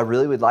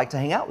really would like to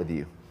hang out with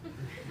you.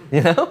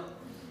 You know?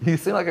 You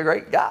seem like a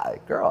great guy,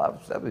 girl.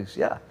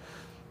 Yeah.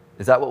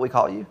 Is that what we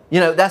call you? You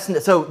know,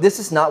 so this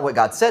is not what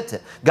God said to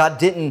him. God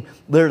didn't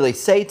literally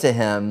say to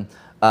him,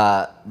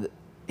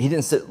 he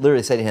didn't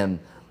literally say to him,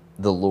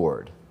 the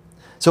Lord.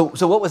 So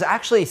what was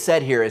actually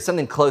said here is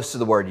something close to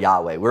the word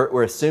Yahweh.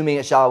 We're assuming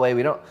it's Yahweh.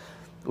 We don't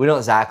We don't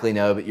exactly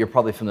know, but you're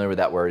probably familiar with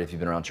that word if you've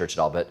been around church at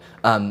all. But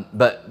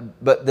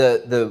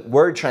the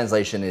word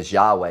translation is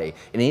Yahweh.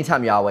 And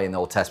anytime Yahweh in the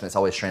Old Testament, it's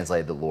always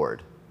translated the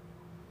Lord.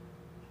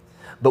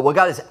 But what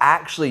God is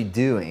actually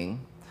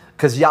doing,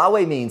 because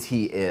Yahweh means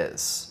He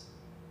is.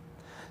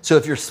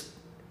 So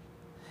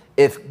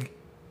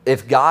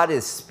if God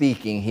is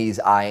speaking, He's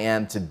I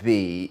am to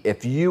be.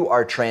 If you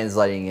are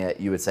translating it,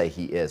 you would say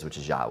He is, which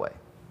is Yahweh.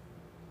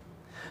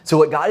 So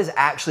what God is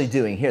actually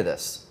doing, hear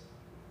this.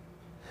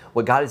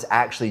 What God is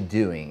actually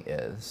doing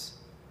is,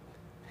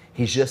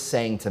 He's just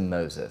saying to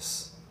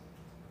Moses,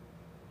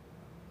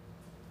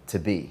 to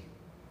be.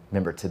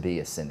 Remember, to be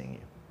is sending you.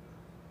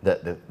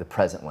 The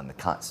present one, the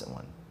constant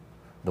one,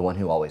 the one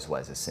who always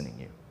was is sending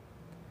you.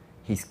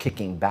 He's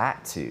kicking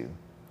back to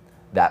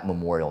that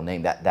memorial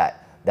name,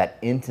 that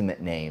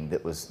intimate name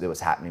that was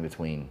happening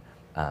between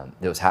God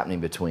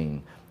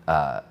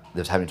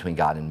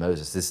and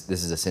Moses.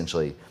 This is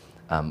essentially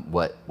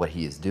what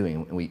He is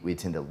doing. We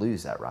tend to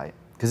lose that, right?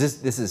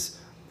 Because this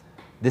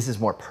is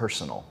more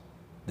personal.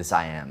 This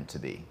I am to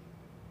be.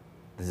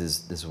 This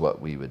is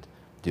what we would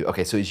do.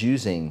 Okay, so he's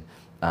using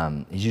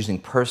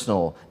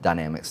personal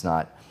dynamics,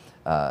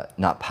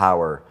 not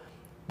power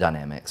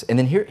dynamics. And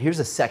then here's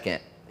a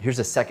second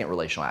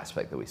relational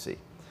aspect that we see.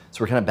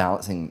 So we're kind of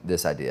balancing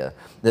this idea.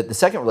 The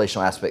second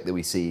relational aspect that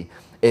we see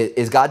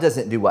is God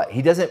doesn't do what?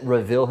 He doesn't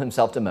reveal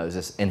Himself to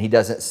Moses, and He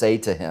doesn't say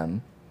to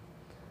him,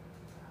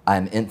 I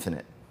am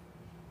infinite,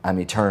 I'm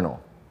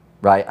eternal,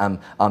 right? I'm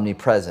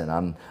omnipresent,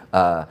 I'm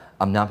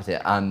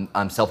omnipotent,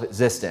 I'm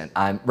self-existent,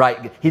 I'm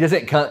right. He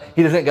doesn't go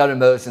to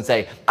Moses and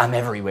say, I'm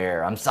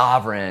everywhere, I'm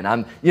sovereign,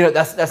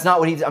 that's not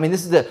what He's. I mean,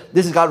 this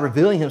is God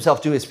revealing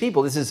Himself to His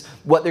people. This is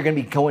what they're going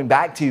to be going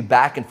back to,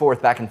 back and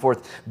forth, back and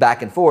forth,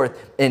 back and forth.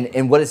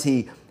 And what is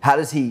He? How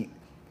does He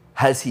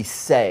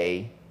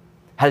say?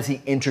 How does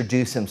He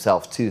introduce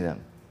Himself to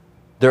them?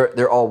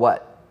 They're all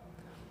what?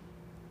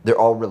 They're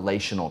all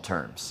relational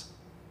terms.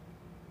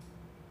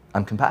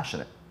 I'm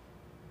compassionate.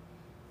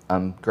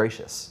 I'm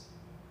gracious.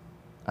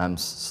 I'm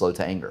slow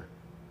to anger.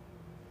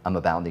 I'm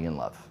abounding in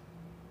love.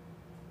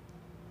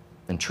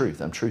 In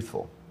truth, I'm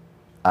truthful.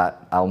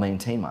 I'll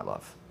maintain my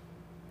love.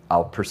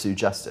 I'll pursue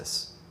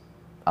justice.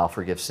 I'll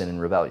forgive sin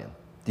and rebellion.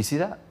 Do you see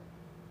that?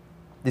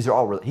 These are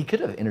all, He could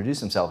have introduced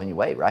Himself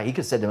anyway, right? He could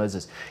have said to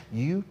Moses,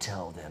 you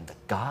tell them the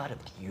God of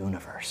the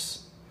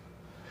universe,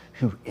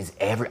 who is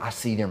I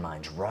see their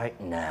minds right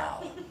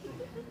now.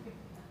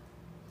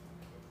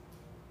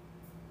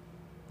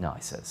 No,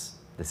 He says,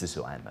 this is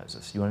who I am,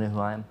 Moses. You want to know who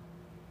I am?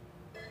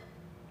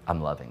 I'm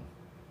loving,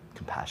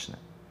 compassionate,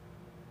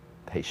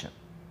 patient.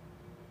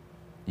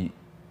 You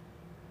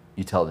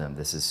tell them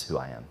this is who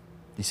I am.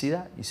 Do you see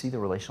that? You see the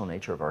relational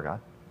nature of our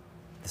God?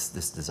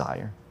 This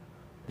desire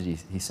that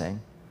He's saying?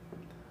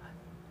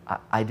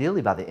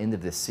 Ideally, by the end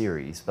of this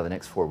series, by the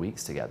next 4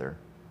 weeks together,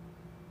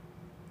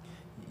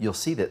 you'll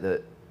see that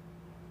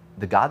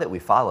the God that we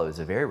follow is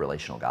a very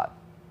relational God.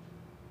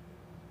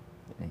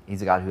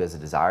 He's a God who has a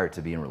desire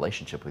to be in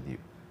relationship with you.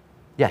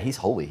 Yeah, He's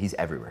holy. He's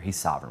everywhere. He's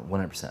sovereign,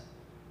 100%.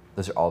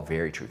 Those are all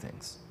very true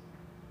things.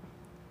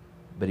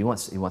 But He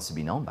wants to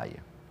be known by you.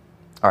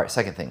 All right,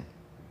 second thing.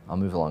 I'll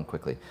move along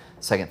quickly.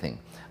 Second thing.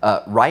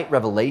 Right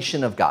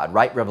revelation of God.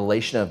 Right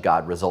revelation of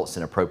God results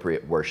in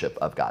appropriate worship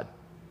of God.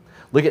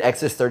 Look at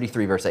Exodus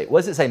 33, verse 8.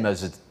 What does it say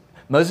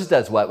Moses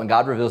does what? When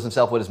God reveals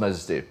Himself, what does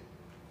Moses do?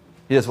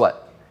 He does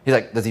what? He's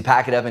like, does he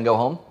pack it up and go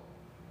home?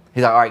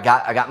 He's like, all right,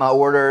 I got my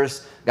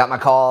orders, got my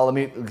call. Let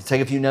me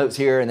take a few notes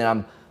here, and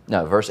then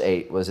No, verse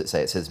 8, what does it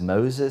say? It says,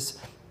 Moses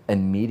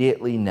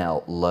immediately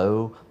knelt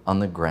low on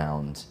the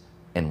ground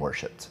and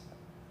worshiped.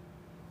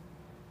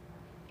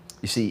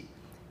 You see,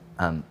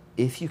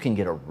 if you can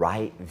get a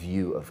right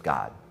view of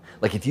God,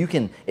 like if you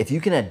can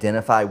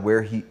identify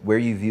where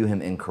you view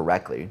Him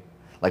incorrectly,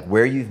 like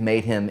where you've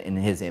made Him in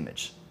His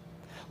image,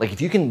 like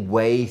if you can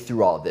weigh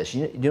through all of this,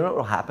 you know what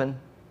will happen?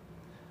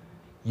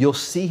 You'll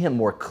see Him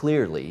more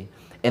clearly,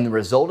 and the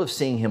result of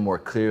seeing Him more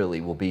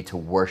clearly will be to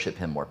worship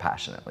Him more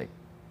passionately.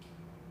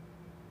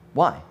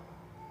 Why?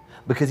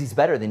 Because He's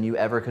better than you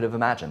ever could have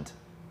imagined.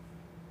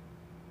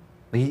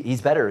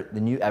 He's better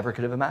than you ever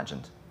could have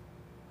imagined.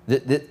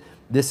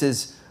 This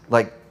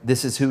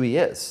is who He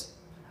is.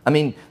 I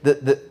mean,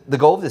 the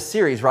goal of this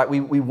series, right?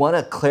 We want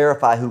to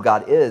clarify who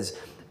God is.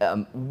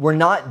 We're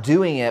not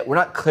doing it. We're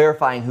not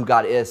clarifying who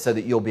God is so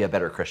that you'll be a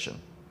better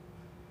Christian.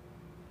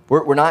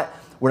 We're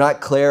not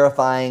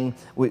clarifying.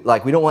 We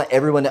don't want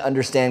everyone to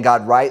understand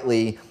God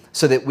rightly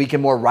so that we can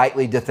more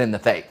rightly defend the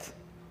faith.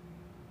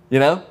 You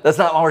know, that's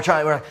not why we're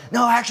trying. We're like,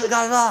 no, actually,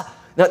 God.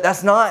 No,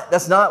 that's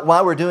not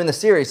why we're doing the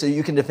series. So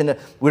you can defend it.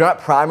 We don't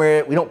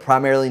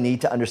primarily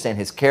need to understand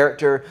His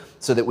character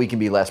so that we can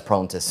be less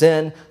prone to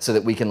sin, so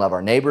that we can love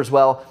our neighbors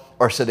well,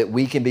 or so that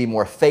we can be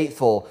more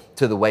faithful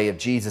to the way of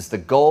Jesus. The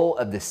goal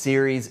of the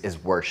series is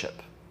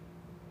worship.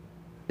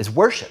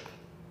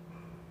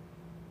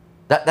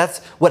 That's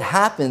what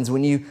happens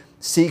when you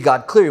see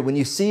God clearly. When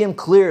you see Him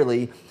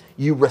clearly,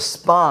 you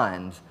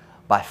respond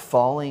by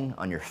falling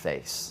on your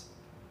face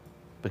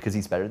because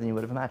He's better than you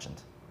would have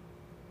imagined.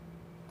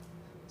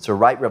 So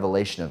right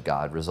revelation of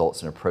God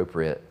results in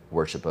appropriate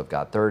worship of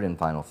God. Third and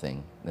final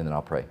thing, and then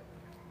I'll pray.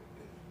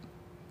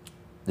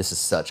 This is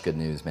such good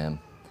news, man.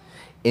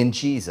 In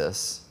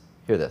Jesus,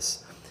 hear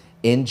this.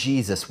 In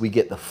Jesus, we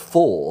get the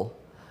full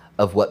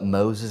of what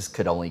Moses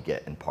could only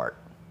get in part.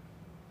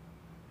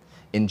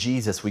 In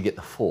Jesus, we get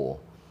the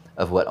full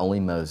of what only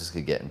Moses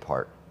could get in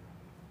part.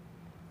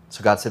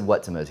 So God said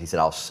what to Moses? He said,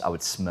 I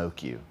would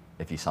smoke you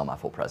if you saw my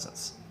full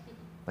presence.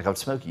 Like I would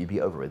smoke you, you'd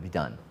be over with, be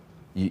done.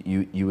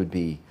 You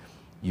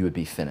would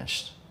be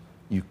finished.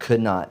 You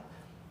couldn't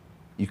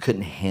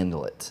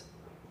handle it.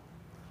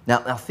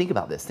 Now think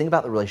about this. Think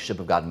about the relationship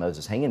of God and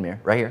Moses. Hang in there,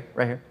 right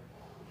here.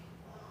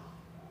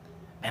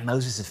 And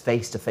Moses is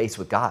face to face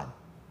with God.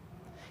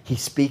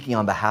 He's speaking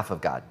on behalf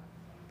of God.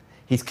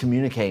 He's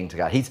communicating to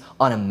God. He's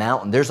on a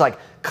mountain. There's like,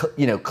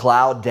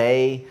 cloud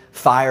day,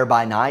 fire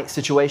by night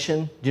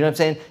situation. Do you know what I'm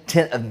saying?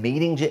 Tent of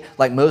meeting.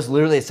 Like Moses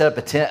literally had set up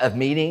a tent of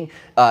meeting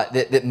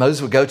that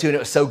Moses would go to, and it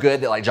was so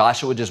good that like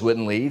Joshua just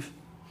wouldn't leave.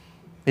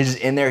 He's just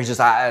in there. He's just,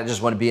 I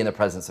just want to be in the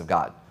presence of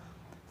God.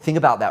 Think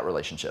about that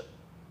relationship.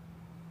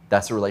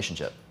 That's the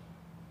relationship.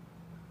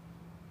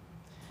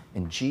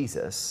 And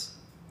Jesus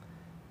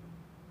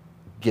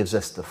gives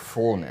us the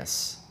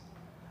fullness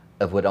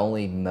of what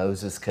only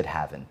Moses could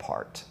have in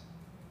part.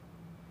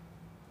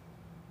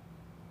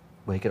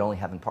 What he could only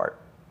have in part.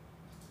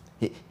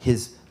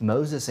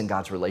 Moses and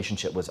God's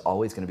relationship was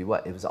always going to be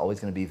what? It was always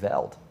going to be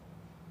veiled.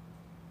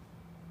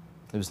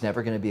 It was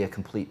never going to be a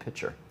complete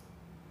picture.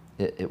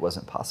 It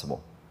wasn't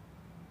possible.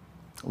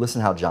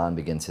 Listen how John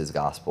begins his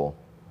gospel.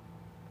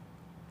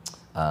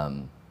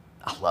 I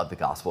love the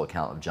gospel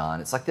account of John.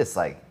 It's like this,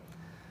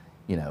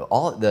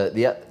 all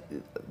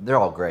they're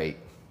all great.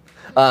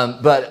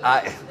 But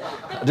I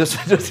just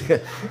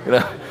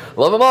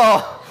love them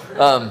all.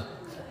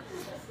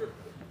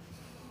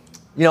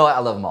 I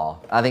love them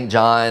all. I think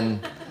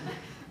John's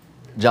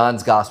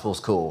gospel is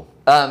cool.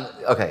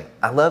 Okay,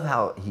 I love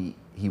how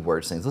he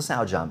words things. Listen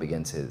how John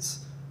begins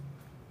his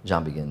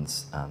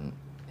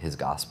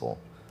gospel.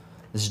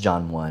 This is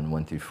John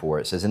 1 through 4.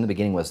 It says, in the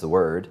beginning was the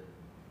Word,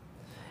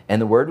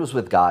 and the Word was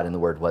with God, and the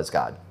Word was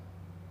God.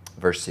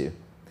 Verse 2.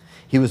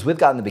 He was with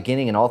God in the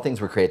beginning, and all things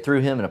were created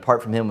through him, and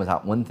apart from him was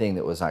not one thing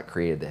that was not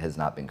created that has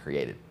not been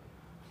created.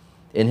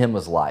 In him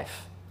was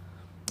life,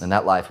 and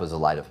that life was the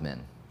light of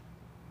men.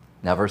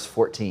 Now verse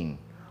 14.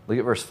 Look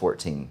at verse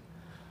 14.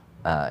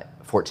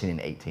 14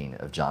 and 18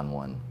 of John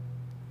 1.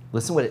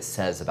 Listen what it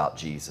says about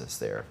Jesus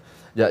there.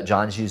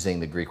 John's using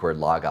the Greek word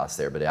logos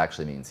there, but it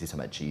actually means he's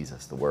talking about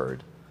Jesus, the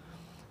Word.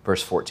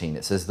 Verse 14,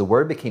 it says, the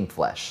Word became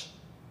flesh.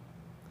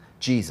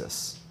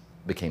 Jesus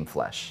became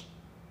flesh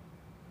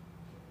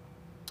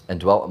and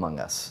dwelt among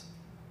us.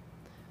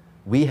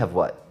 We have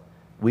what?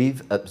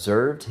 We've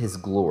observed his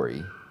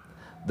glory,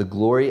 the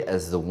glory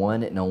as the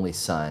one and only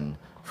Son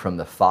from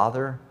the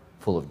Father,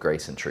 full of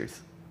grace and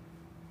truth.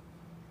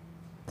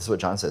 This is what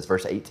John says,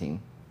 verse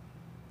 18.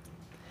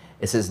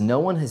 It says, no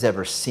one has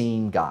ever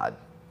seen God.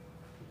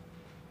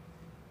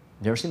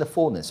 Never seen the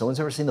fullness. No one's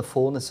ever seen the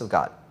fullness of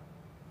God.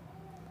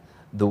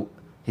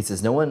 He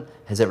says, no one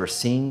has ever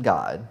seen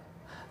God,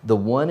 the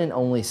one and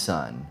only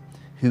Son,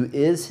 who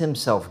is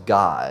himself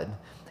God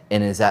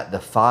and is at the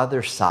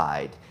Father's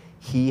side.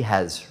 He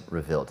has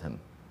revealed him.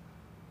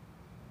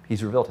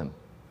 He's revealed him.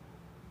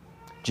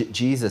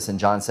 Jesus in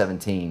John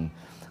 17,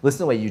 listen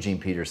to the way Eugene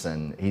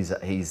Peterson,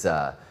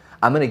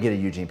 I'm going to get a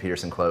Eugene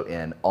Peterson quote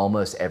in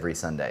almost every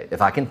Sunday.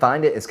 If I can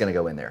find it, it's going to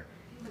go in there.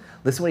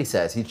 Listen to what he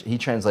says. He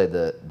translated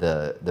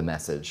the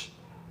message.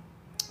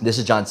 This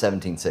is John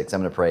 17:6. I'm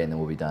going to pray and then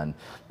we'll be done.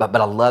 But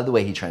I love the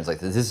way he translates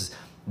this.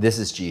 This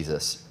is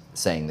Jesus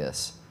saying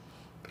this.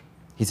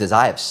 He says,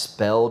 I have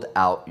spelled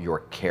out your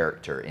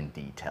character in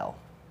detail.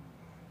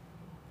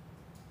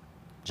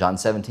 John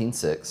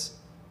 17:6.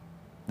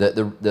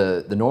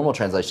 The normal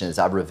translation is,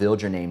 I've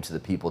revealed your name to the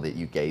people that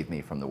you gave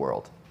me from the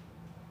world.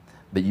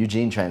 But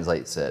Eugene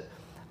translates it,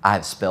 I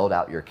have spelled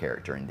out your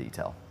character in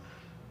detail.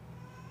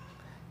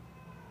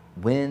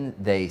 When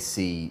they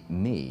see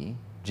me,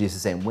 Jesus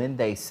is saying, when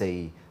they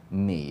see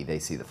me, they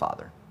see the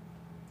Father.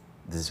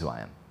 This is who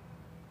I am.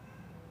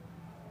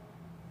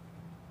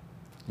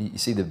 You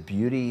see the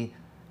beauty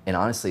and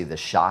honestly the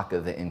shock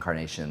of the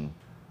incarnation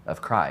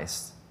of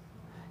Christ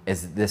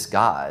is that this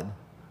God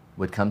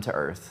would come to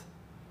earth,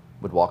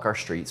 would walk our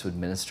streets, would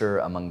minister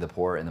among the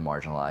poor and the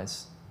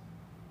marginalized,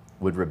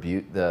 would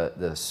rebuke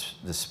the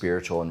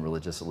spiritual and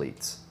religious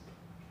elites.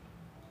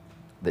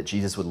 That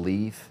Jesus would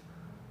leave,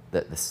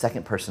 that the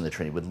second person of the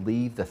Trinity would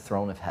leave the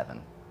throne of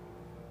heaven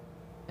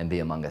and be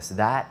among us.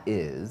 That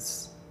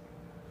is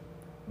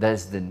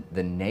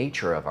the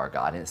nature of our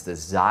God, and it's the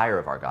desire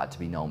of our God to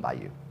be known by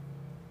you.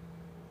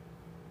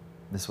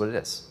 This is what it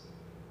is.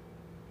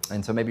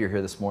 And so maybe you're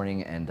here this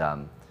morning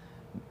and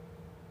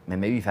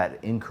maybe you've had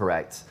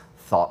incorrect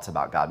thoughts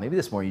about God. Maybe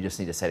this morning you just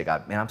need to say to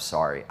God, man, I'm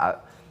sorry.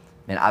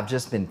 I've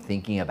just been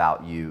thinking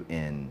about you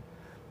in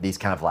these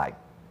kind of like,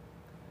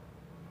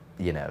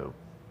 kind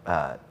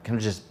of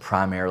just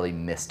primarily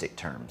mystic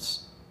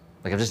terms.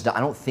 Like I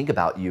don't think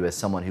about you as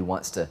someone who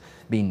wants to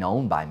be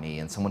known by me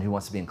and someone who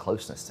wants to be in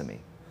closeness to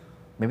me.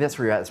 Maybe that's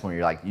where you're at this morning.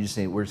 You're like, we're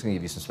just gonna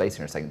give you some space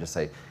here in a second. Just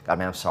say, God,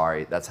 man, I'm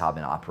sorry. That's how I've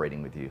been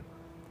operating with you.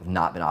 I've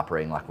not been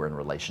operating like we're in a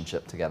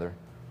relationship together.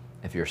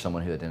 If you're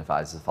someone who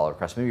identifies as a follower of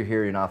Christ, maybe you're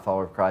here, you're not a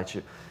follower of Christ,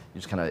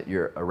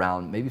 you're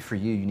around. Maybe for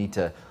you need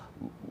to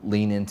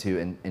lean into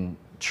and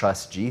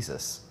trust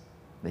Jesus.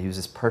 That he was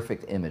this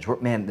perfect image.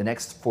 Man, the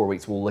next 4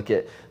 weeks we'll look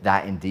at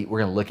that in deep. We're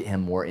going to look at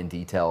him more in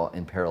detail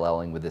and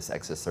paralleling with this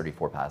Exodus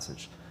 34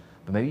 passage.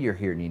 But maybe you're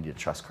here and you need to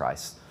trust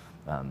Christ.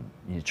 You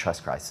need to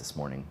trust Christ this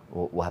morning.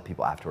 We'll have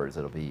people afterwards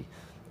that'll be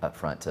up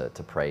front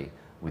to pray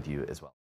with you as well.